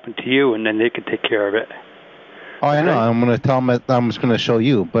him what happened to you, and then they could take care of it. Oh, I know. I'm going to tell him that I'm just going to show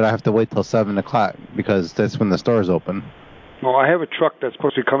you, but I have to wait till 7 o'clock because that's when the store's open. Well, I have a truck that's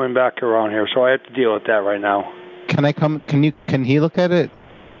supposed to be coming back around here, so I have to deal with that right now. Can I come? Can he look at it?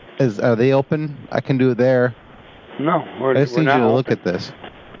 Are they open? I can do it there. No, I just need you to look at this.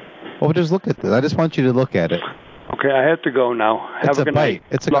 Well, just look at this. I just want you to look at it. Okay, I have to go now. Have a good night.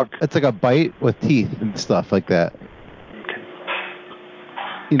 It's like a bite with teeth and stuff like that. Okay.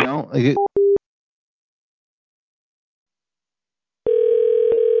 You know,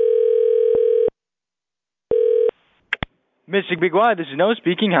 Mr. Big Y, this is Noah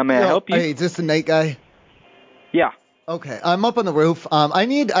speaking. How may I help you? Hey, is this the night guy? Yeah. Okay, I'm up on the roof.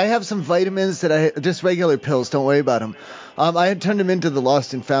 I have some vitamins just regular pills. Don't worry about them. I had turned them into the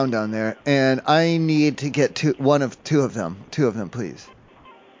lost and found down there, and I need to get two of them, please.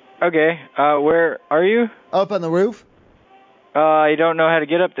 Okay. Where are you? Up on the roof. I don't know how to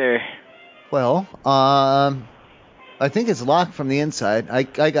get up there. Well, I think it's locked from the inside.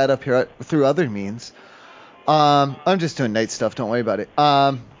 I got up here through other means. I'm just doing night stuff. Don't worry about it.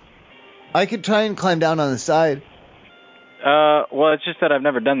 I could try and climb down on the side. Well, it's just that I've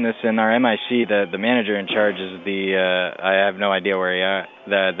never done this, and our MIC, the manager in charge, is I have no idea where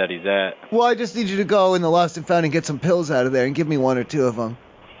that he's at. Well, I just need you to go in the lost and found and get some pills out of there and give me one or two of them.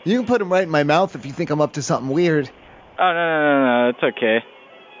 You can put them right in my mouth if you think I'm up to something weird. Oh, no, it's okay.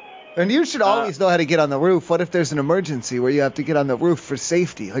 And you should always know how to get on the roof. What if there's an emergency where you have to get on the roof for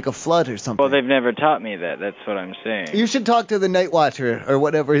safety, like a flood or something? Well, they've never taught me that. That's what I'm saying. You should talk to the night watcher, or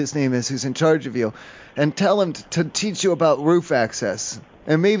whatever his name is, who's in charge of you, and tell him to teach you about roof access.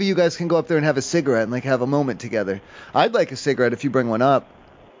 And maybe you guys can go up there and have a cigarette and have a moment together. I'd like a cigarette if you bring one up.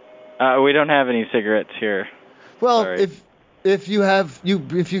 We don't have any cigarettes here. Well, Sorry. if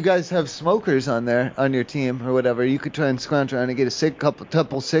you guys have smokers on there on your team or whatever, you could try and scrounge around and get a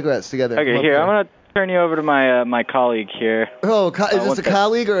couple cigarettes together. Okay, here, I'm gonna turn you over to my colleague here. Oh, is this a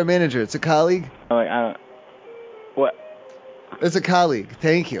colleague or a manager? It's a colleague. Oh, I don't. What? It's a colleague.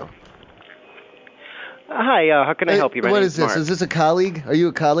 Thank you. Hi, how can I help you? What is this? Mark. Is this a colleague? Are you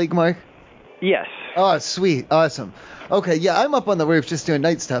a colleague, Mark? Yes. Oh, sweet. Awesome. Okay, yeah, I'm up on the roof just doing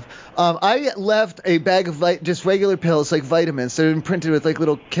night stuff. I left a bag of just regular pills, like vitamins. They're imprinted with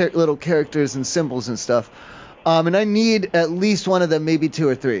little characters and symbols and stuff. And I need at least one of them, maybe two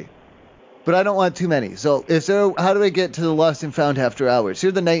or three. But I don't want too many. So how do I get to the lost and found after hours?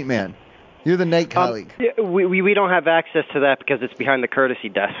 You're the night man. You're the night colleague. We don't have access to that because it's behind the courtesy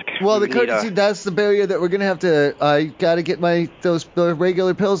desk. Well, the courtesy desk, the barrier that we're going to have to... I got to get those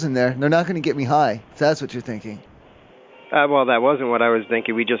regular pills in there. They're not going to get me high, if that's what you're thinking. Well, that wasn't what I was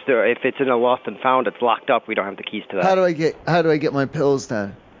thinking. We just... if it's in a lost and found, it's locked up. We don't have the keys to that. How do I get my pills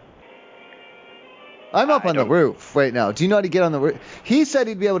then? I'm up on the roof right now. Do you know how to get on the roof? He said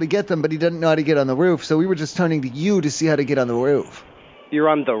he'd be able to get them, but he didn't know how to get on the roof, so we were just turning to you to see how to get on the roof. You're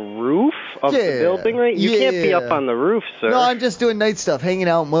on the roof of the building, right? You can't be up on the roof, sir. No, I'm just doing night stuff, hanging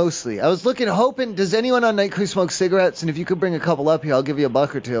out mostly. I was hoping, does anyone on night crew smoke cigarettes? And if you could bring a couple up here, I'll give you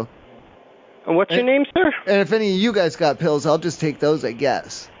 $1 or $2. And what's your name, sir? And if any of you guys got pills, I'll just take those, I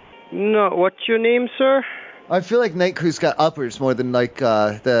guess. No, what's your name, sir? I feel like night crew's got uppers more than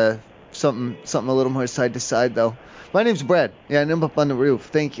the something a little more side to side though. My name's Brett. Yeah, and I'm up on the roof.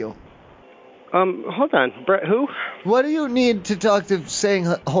 Thank you. Hold on. Brett who? What do you need to talk to saying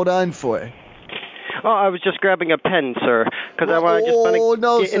hold on for? Oh, I was just grabbing a pen, sir, because I want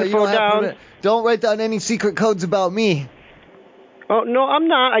to get info down. Don't write down any secret codes about me. Oh, no, I'm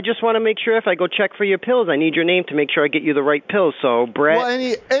not. I just want to make sure if I go check for your pills, I need your name to make sure I get you the right pills. So, Brett.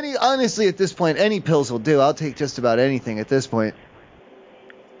 Well, honestly, at this point, any pills will do. I'll take just about anything at this point.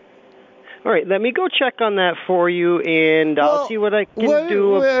 All right, let me go check on that for you, and I'll see what I can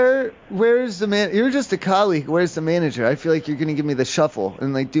do. Where's the man? You're just a colleague. Where's the manager? I feel like you're going to give me the shuffle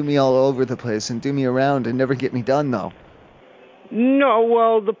and do me all over the place and do me around and never get me done, though. No,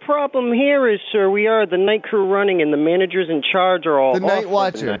 well, the problem here is, sir, we are the night crew running, and the managers in charge are all the night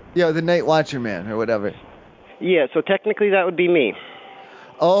watcher. Yeah, the night watcher man or whatever. Yeah, so technically that would be me.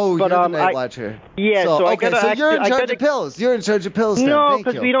 Oh, you're the night watcher. Yeah, so I gotta... So you're in charge of pills. You're in charge of pills then. No,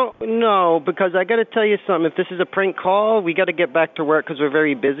 because we don't... No, because I gotta tell you something. If this is a prank call, we gotta get back to work because we're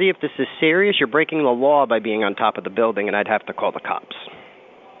very busy. If this is serious, you're breaking the law by being on top of the building, and I'd have to call the cops.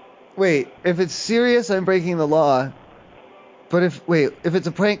 Wait, if it's serious, I'm breaking the law. But if it's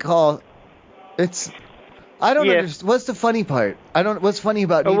a prank call, it's... I don't understand. What's the funny part? What's funny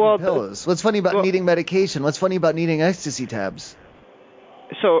about needing pills? What's funny about needing medication? What's funny about needing ecstasy tabs?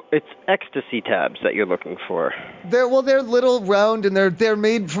 So it's ecstasy tabs that you're looking for. They're little round and they're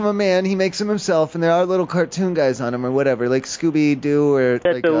made from a man. He makes them himself, and there are little cartoon guys on them or whatever, like Scooby Doo or.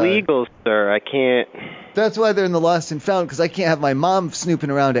 That's like, illegal, sir. I can't. That's why they're in the lost and found, because I can't have my mom snooping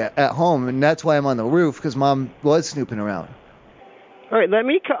around at home, and that's why I'm on the roof, because Mom was snooping around. All right,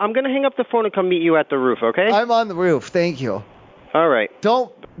 I'm gonna hang up the phone and come meet you at the roof, okay? I'm on the roof. Thank you. All right.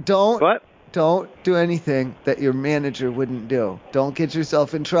 Don't. What? Don't do anything that your manager wouldn't do. Don't get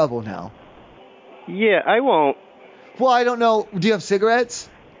yourself in trouble now. Yeah, I won't. Well, I don't know. Do you have cigarettes?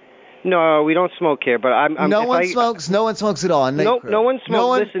 No, we don't smoke here, but No one smokes. No one smokes at all. On night No, crew. no one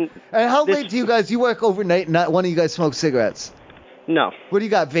smokes. Listen. And how late do you guys? You work overnight, and not one of you guys smokes cigarettes? No. What do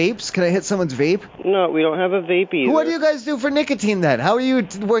you got? Vapes? Can I hit someone's vape? No, we don't have a vape either. What do you guys do for nicotine then? How are you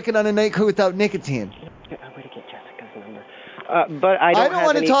working on a night crew without nicotine? But I don't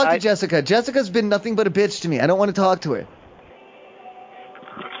want to talk to Jessica. Jessica's been nothing but a bitch to me. I don't want to talk to her.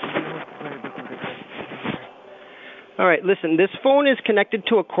 All right, listen, this phone is connected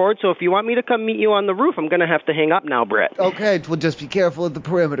to a cord, so if you want me to come meet you on the roof, I'm going to have to hang up now, Brett. Okay, well, just be careful of the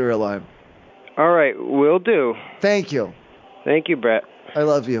perimeter alarm. All right, will do. Thank you. Thank you, Brett. I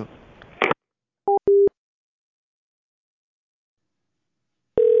love you.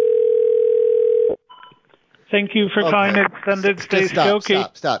 Thank you for calling Extended Stay Silky.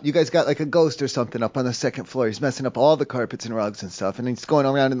 Stop. You guys got like a ghost or something up on the second floor. He's messing up all the carpets and rugs and stuff, and he's going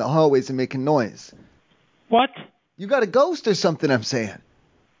around in the hallways and making noise. What? You got a ghost or something, I'm saying.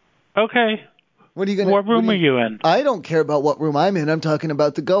 Okay. What are you gonna? What room are you in? I don't care about what room I'm in. I'm talking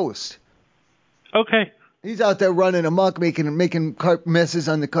about the ghost. Okay. He's out there running amok, making messes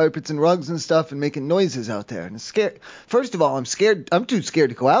on the carpets and rugs and stuff, and making noises out there. And it's scared. First of all, I'm scared. I'm too scared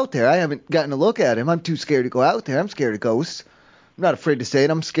to go out there. I haven't gotten a look at him. I'm too scared to go out there. I'm scared of ghosts. I'm not afraid to say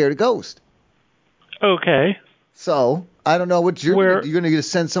it. I'm scared of ghosts. Okay. So I don't know what you're going to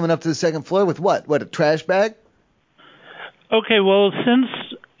send someone up to the second floor with what? What, a trash bag? Okay. Well, since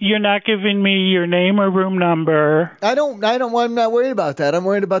you're not giving me your name or room number. I'm not worried about that. I'm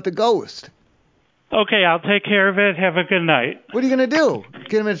worried about the ghost. Okay, I'll take care of it. Have a good night. What are you going to do?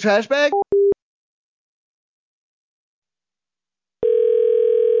 Get him in a trash bag?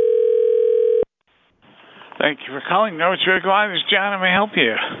 Thank you for calling. No, it's very glad. This is John. How may I help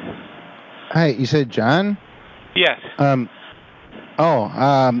you? Hi, you said John? Yes.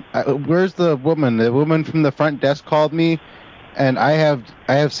 Where's the woman? The woman from the front desk called me, and I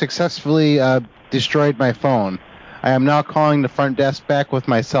have successfully destroyed my phone. I am now calling the front desk back with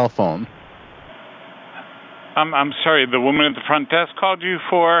my cell phone. I'm sorry, the woman at the front desk called you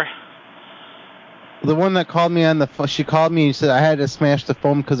for? The one that called me on the phone, she called me and said I had to smash the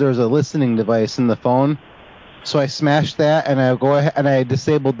phone because there was a listening device in the phone. So I smashed that, and I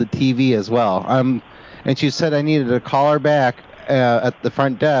disabled the TV as well. And she said I needed to call her back at the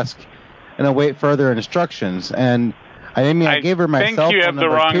front desk and await further instructions. And I gave her my cell phone number. I think you have the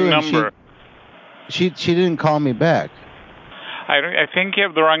wrong number. She didn't call me back. I think you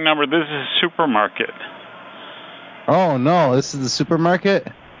have the wrong number. This is a supermarket. Oh, no, this is the supermarket?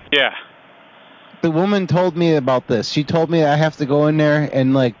 Yeah. The woman told me about this. She told me I have to go in there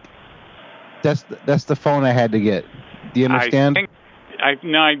and, that's the phone I had to get. Do you understand?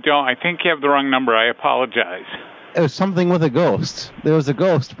 No, I don't. I think you have the wrong number. I apologize. It was something with a ghost. There was a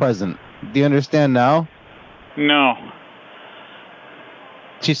ghost present. Do you understand now? No.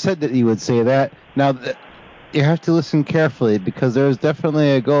 She said that you would say that. Now, you have to listen carefully because there's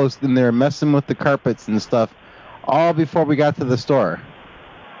definitely a ghost in there messing with the carpets and stuff. All before we got to the store.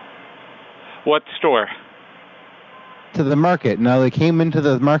 What store? To the market. Now they came into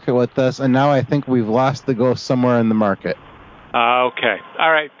the market with us, and now I think we've lost the ghost somewhere in the market. Okay.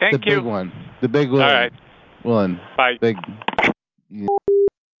 All right. Thank you. The big one. The big one. All right. One. Bye. Big.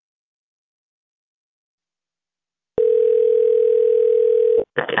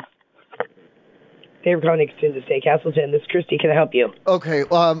 Thank you for calling Extended Stay Castleton. This is Christy. Can I help you? Okay,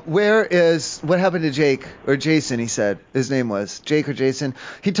 what happened to Jake, or Jason, he said. His name was Jake or Jason.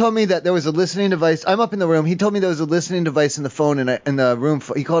 He told me that there was a listening device. I'm up in the room. He told me there was a listening device in the phone, in the room.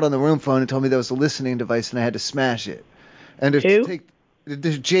 He called on the room phone and told me there was a listening device, and I had to smash it. And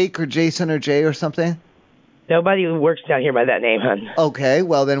Jake or Jason or Jay or something? Nobody works down here by that name, hon. Okay,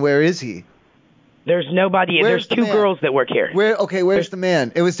 well then where is he? There's nobody. There's two girls that work here. Where's the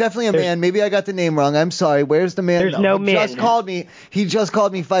man? It was definitely a man. Maybe I got the name wrong. I'm sorry. Where's the man? There's no man. He just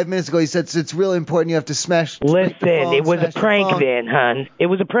called me 5 minutes ago. He said it's really important. You have to smash. Listen, it was a prank then, hon. It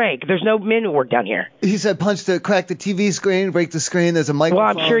was a prank. There's no men who work down here. He said crack the TV screen, break the screen. There's a microphone.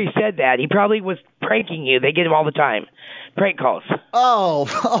 Well, I'm sure he said that. He probably was pranking you. They get him all the time. Prank calls.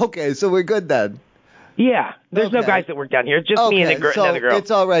 Oh, okay. So we're good then. Yeah, there's no guys that work down here. It's just me and another girl.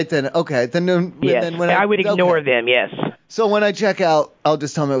 It's all right then. Okay, then Yes, then when I would ignore them. Yes. So when I check out, I'll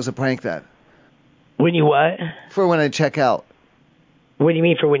just tell them it was a prank then. When you what? For when I check out. What do you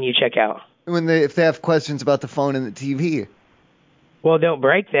mean for when you check out? If they have questions about the phone and the TV. Well, don't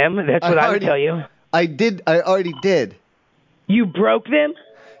break them. That's what I would tell you. I already did. You broke them?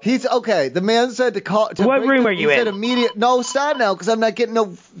 He's okay. The man said to call. What room are you in? in? He said immediate. No, stop now, because I'm not getting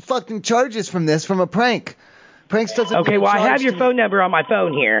no fucking charges from this from a prank. Pranks doesn't. Okay, well, I have your phone number on my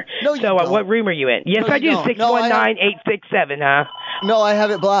phone here. No, you so don't. What room are you in? Yes, No, I you do. don't. 619-867, huh? No, I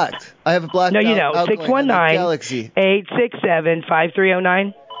have it blocked. I have it blocked. No, you don't. outgoing on the Galaxy.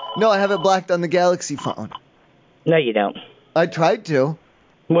 619-867-5309. No, I have it blocked on the Galaxy phone. No, you don't. I tried to.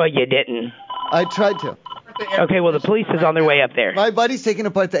 Well, you didn't. I tried to. Okay, well, the police is on their way up there. My buddy's taking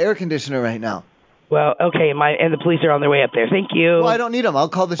apart the air conditioner right now. Well, okay, and the police are on their way up there. Thank you. Well, I don't need them. I'll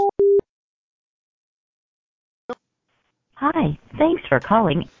call the. Hi, thanks for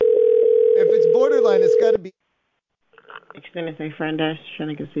calling. If it's borderline, it's got to be. Extended stay front desk,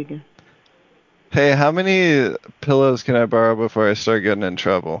 Shanika speaking. Hey, how many pillows can I borrow before I start getting in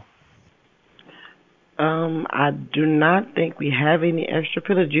trouble? I do not think we have any extra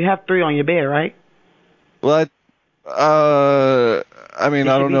pillows. You have 3 on your bed, right? Well, I mean,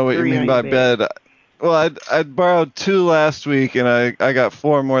 I don't know what you mean by bed. Well, I'd borrowed 2 last week, and I got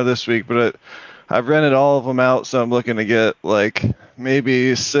 4 more this week, but I've rented all of them out, so I'm looking to get, like,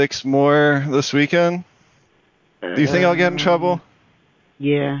 maybe 6 more this weekend. Do you think I'll get in trouble?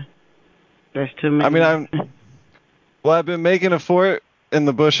 Yeah. That's too many. I mean, I've been making a fort in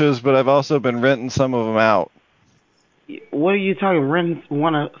the bushes, but I've also been renting some of them out. What are you talking?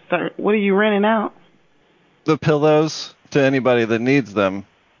 What are you renting out? The pillows to anybody that needs them.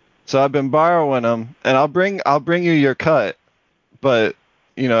 So I've been borrowing them, and I'll bring you your cut, but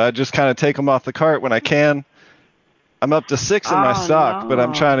I just kind of take them off the cart when I can. I'm up to 6 in my stock, but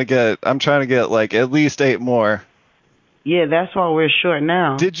I'm trying to get like at least 8 more. Yeah, that's why we're short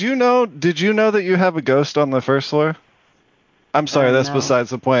now. Did you know that you have a ghost on the first floor? I'm sorry, that's besides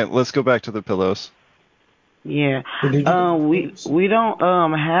the point. Let's go back to the pillows. Yeah. We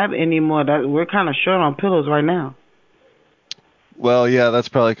don't have any more. We're kind of short on pillows right now. Well, yeah, that's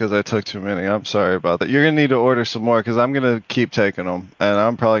probably because I took too many. I'm sorry about that. You're going to need to order some more because I'm going to keep taking them. And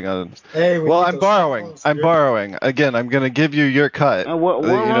I'm probably going to... Well, I'm borrowing. Again, I'm going to give you your cut. What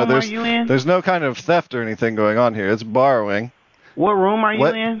room are you in? There's no kind of theft or anything going on here. It's borrowing. What room are you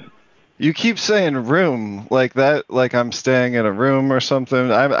in? You keep saying room like that, like I'm staying in a room or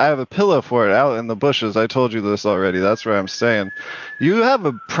something. I have a pillow for it out in the bushes. I told you this already. That's where I'm staying. You have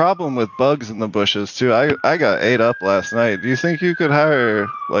a problem with bugs in the bushes, too. I got ate up last night. Do you think you could hire,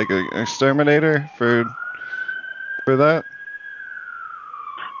 like, an exterminator for that?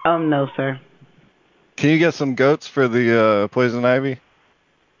 No, sir. Can you get some goats for the poison ivy?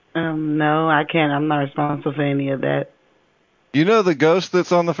 No, I can't. I'm not responsible for any of that. You know the ghost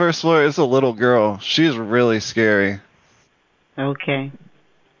that's on the first floor? It's a little girl. She's really scary. Okay.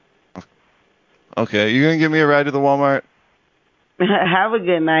 Okay, you gonna give me a ride to the Walmart? Have a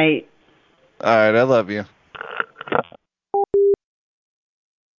good night. All right, I love you.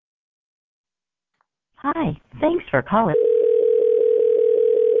 Hi, thanks for calling.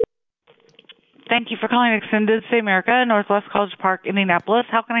 Thank you for calling Extended Stay America, Northwest College Park, Indianapolis.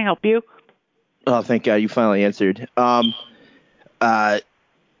 How can I help you? Oh, thank God you finally answered.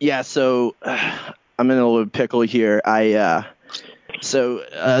 Yeah, so I'm in a little pickle here. The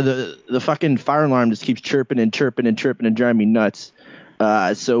fucking fire alarm just keeps chirping and driving me nuts.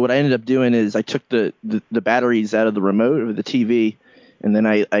 So what I ended up doing is I took the batteries out of the remote of the TV, and then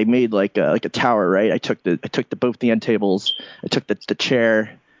I made like a tower, right? I took both the end tables, I took the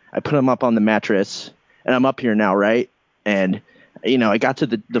chair, I put them up on the mattress, and I'm up here now, right? And I got to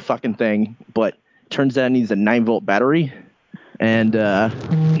the fucking thing, but turns out it needs a 9-volt battery. And so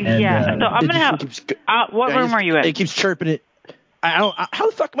I'm gonna have. What room are you in? It keeps chirping it. How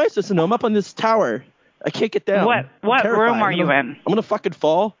the fuck am I supposed to know? I'm up on this tower. I can't get down. What room are you in? I'm gonna fucking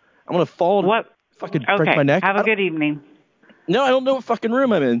fall. I'm gonna fall. Fucking break my neck. Have a good evening. No, I don't know what fucking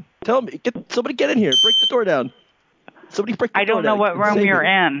room I'm in. Tell me. Somebody get in here. Break the door down. Somebody break the door down. I don't know what room you're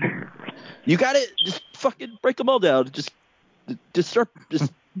in. You got it. Just fucking break them all down. Just break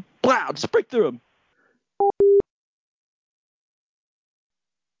through them.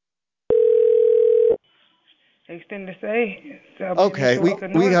 Extended stay. Okay,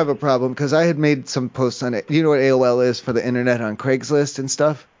 we have a problem because I had made some posts on it. You know what AOL is for the internet on Craigslist and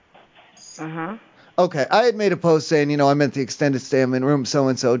stuff? Uh-huh. Okay, I had made a post saying, I'm at the extended stay, I'm in room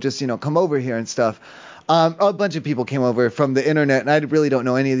so-and-so, just, come over here and stuff. A bunch of people came over from the internet, and I really don't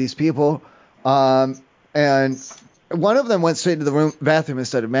know any of these people. And one of them went straight to the bathroom and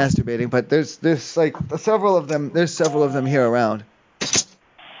started masturbating. But there's like several of them. There's several of them here around.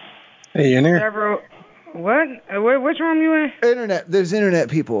 Hey, you in here? Several. What? Which room you in? Internet. There's internet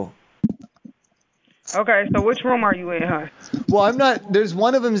people. Okay, so which room are you in, huh? Well, I'm not. There's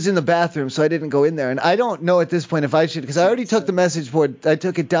one of them is in the bathroom, so I didn't go in there, and I don't know at this point if I should, because I already took the message board. I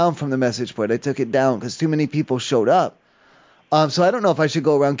took it down from the message board. I took it down because too many people showed up. So I don't know if I should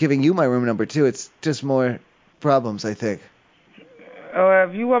go around giving you my room number too. It's just more problems, I think.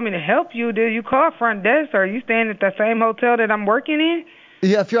 If you want me to help you, do you call front desk? Or are you staying at the same hotel that I'm working in?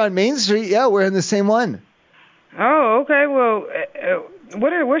 Yeah, if you're on Main Street, yeah, we're in the same one. Oh, okay. Well,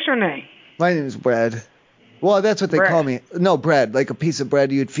 what's your name? My name is Brad. Well, that's what they call me. No, bread, like a piece of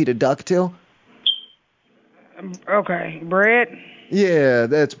bread you'd feed a duck to. Okay, bread? Yeah,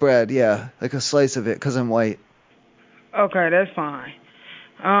 that's bread, yeah. Like a slice of it, because I'm white. Okay, that's fine.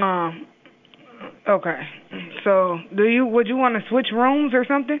 Okay. So, would you want to switch rooms or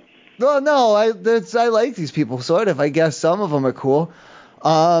something? Well, no, I like these people, sort of. I guess some of them are cool.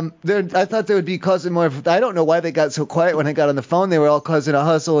 I thought they would be causing more of. I don't know why they got so quiet when I got on the phone. They were all causing a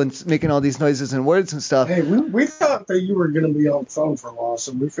hustle and making all these noises and words and stuff. Hey, we thought that you were going to be on the phone for a while,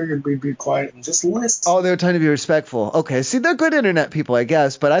 so we figured we'd be quiet and just listen. Oh, they were trying to be respectful. Okay, see, they're good internet people, I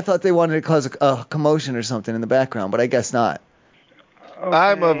guess, but I thought they wanted to cause a commotion or something in the background, but I guess not. Okay.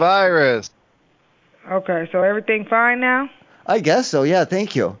 I'm a virus. Okay, so everything fine now? I guess so, yeah,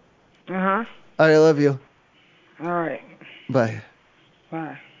 thank you. Uh-huh. All right, I love you. All right. Bye.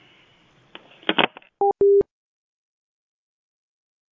 Bye.